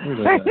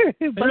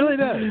 It really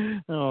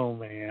does. Oh,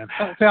 man.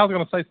 See, I was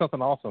going to say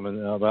something awesome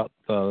about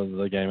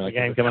the game. The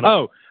game coming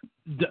up.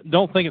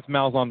 Don't think it's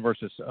Malzahn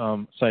versus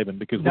Saban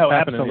because no,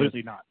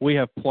 absolutely not. We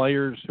have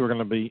players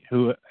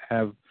who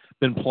have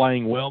been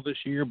playing well this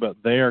year, but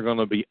they are going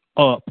to be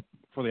up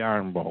for the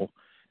Iron Bowl.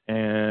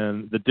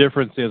 And the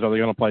difference is, are they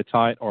going to play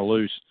tight or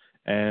loose?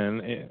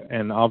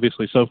 And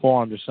obviously, so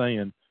far, I'm just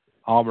saying,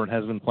 Auburn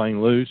has been playing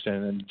loose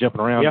and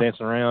jumping around,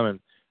 dancing around,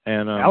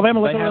 and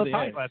Alabama looked a little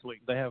tight last week.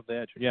 They have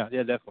the edge. Yeah,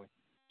 definitely.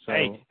 So,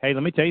 hey,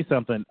 let me tell you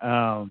something.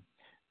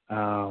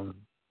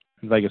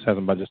 Vegas has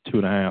them by just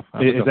 2.5.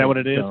 Is that what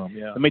it is?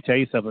 Yeah. Let me tell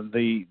you something.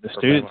 The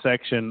student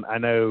section, I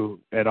know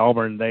at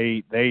Auburn,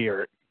 they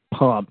are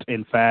pumped.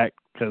 In fact,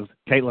 because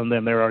Caitlin and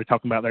them, they're already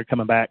talking about they're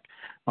coming back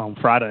on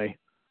Friday,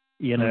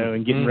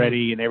 and getting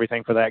ready and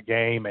everything for that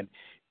game, and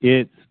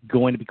it's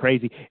going to be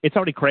crazy. It's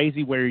already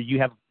crazy where you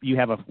have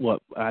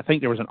I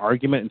think there was an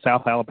argument in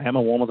South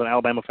Alabama. One was an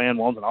Alabama fan,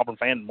 one was an Auburn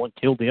fan, and one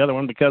killed the other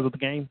one because of the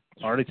game.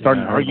 Already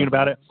started arguing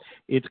about it.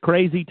 It's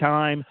crazy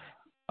time.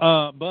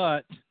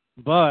 But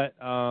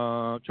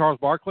Charles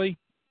Barkley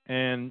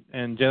and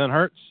Jalen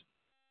Hurts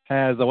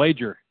has a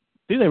wager.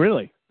 Do they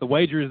really? The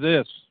wager is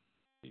this.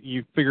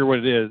 You figure what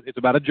it is. It's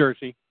about a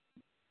jersey.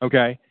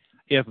 Okay.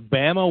 If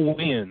Bama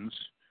wins,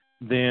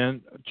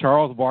 then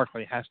Charles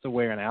Barkley has to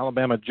wear an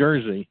Alabama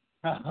jersey,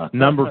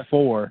 number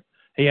 4.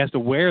 He has to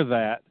wear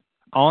that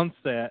on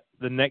set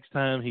the next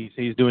time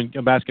he's doing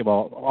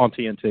basketball on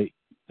TNT.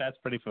 That's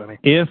pretty funny.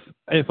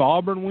 If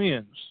Auburn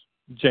wins,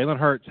 Jalen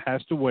Hurts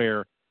has to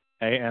wear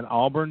an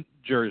Auburn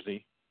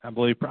jersey. I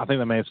think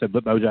they may have said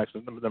Bo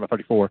Jackson, number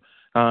 34,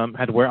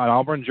 had to wear an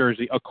Auburn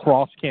jersey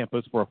across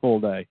campus for a full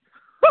day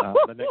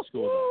the next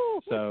school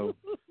day.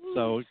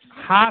 So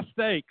high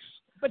stakes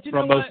But you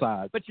from know both what?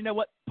 sides. But you know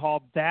what,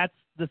 Paul? That's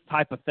the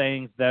type of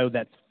things, though,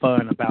 that's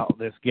fun about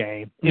this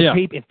game. Yeah.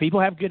 If people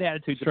have good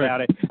attitudes True. about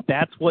it,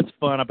 that's what's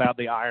fun about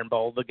the Iron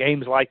Bowl. The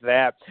games like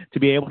that, to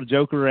be able to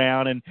joke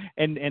around and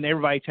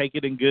everybody take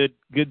it in good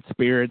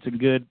spirits and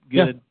good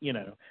good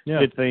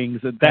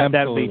things.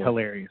 That would be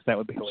hilarious. That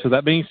would be hilarious. So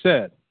that being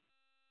said,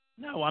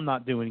 no, I'm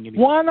not doing anything.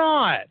 why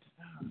not?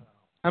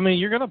 I mean,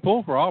 you're going to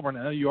pull for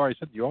Auburn. You already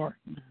said you are.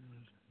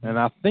 And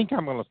I think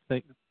I'm going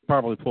to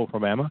probably pull for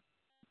Bama.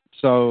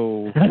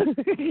 So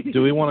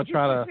do we want to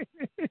try to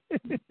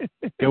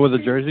go with the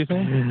Jersey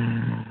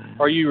thing?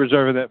 Or are you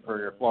reserving that for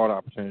your Florida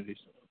opportunities?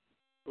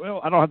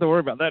 Well, I don't have to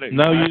worry about that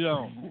anymore. No, you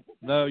don't.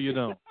 No, you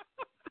don't.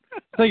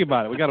 Think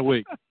about it. We got a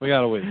week. We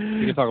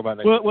can talk about it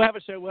next week. We'll have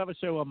a show. We'll have a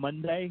show on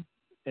Monday,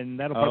 and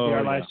that'll probably be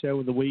our last show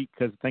of the week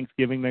because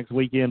Thanksgiving next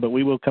weekend. But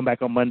we will come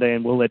back on Monday,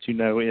 and we'll let you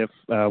know if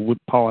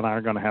Paul and I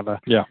are going to have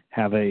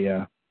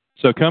a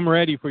So come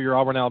ready for your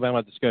Auburn,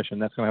 Alabama discussion.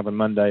 That's going to happen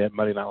Monday at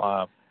Monday Night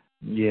Live.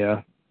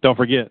 Yeah. Don't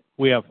forget,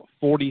 we have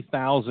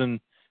 40,000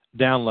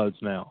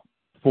 downloads now.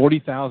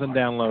 40,000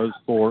 downloads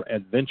for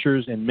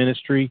Adventures in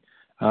Ministry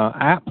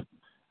app.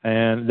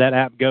 And that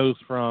app goes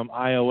from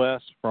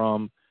iOS,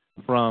 from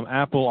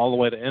Apple all the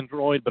way to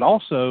Android, but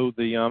also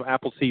the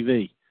Apple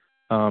TV.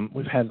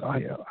 We've had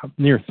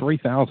near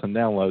 3,000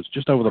 downloads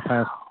just over the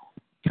past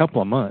couple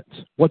of months.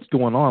 What's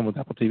going on with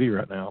Apple TV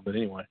right now? But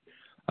anyway,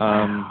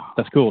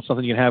 that's cool. It's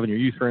something you can have in your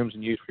youth rooms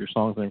and use for your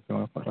songs and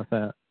everything like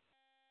that.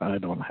 I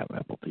don't have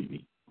Apple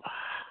TV.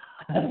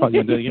 But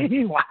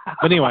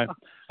anyway,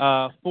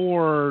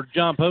 for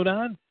John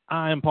Podine,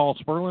 I am Paul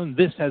Sperlin.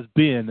 This has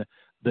been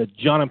the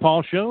John and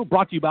Paul Show,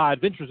 brought to you by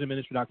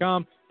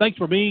AdventuresInMinistry.com. Thanks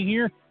for being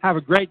here. Have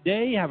a great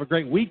day. Have a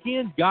great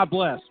weekend. God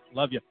bless.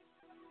 Love you.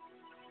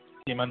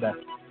 See you Monday.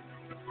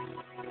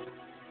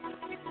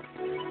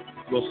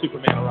 Will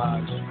Superman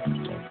arise?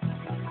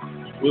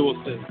 We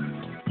will see.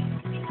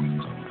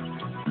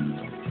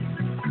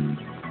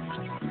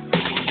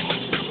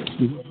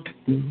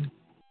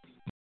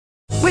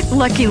 With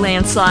Lucky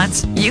Land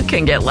Slots, you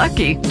can get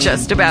lucky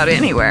just about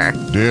anywhere.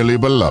 Dearly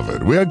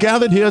beloved, we are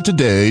gathered here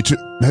today to...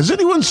 Has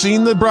anyone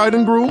seen the bride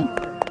and groom?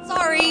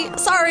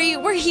 Sorry,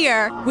 we're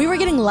here. We were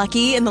getting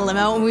lucky in the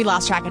limo and we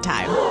lost track of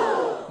time.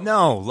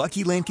 No,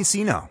 Lucky Land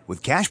Casino,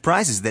 with cash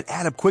prizes that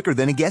add up quicker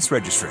than a guest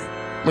registry.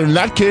 In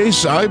that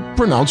case, I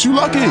pronounce you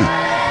lucky.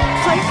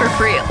 Play for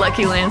free at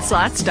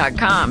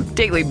LuckyLandSlots.com.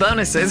 Daily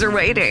bonuses are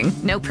waiting.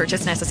 No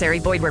purchase necessary.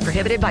 Void where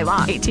prohibited by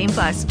law.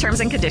 18+. Terms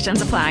and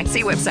conditions apply.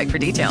 See website for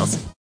details.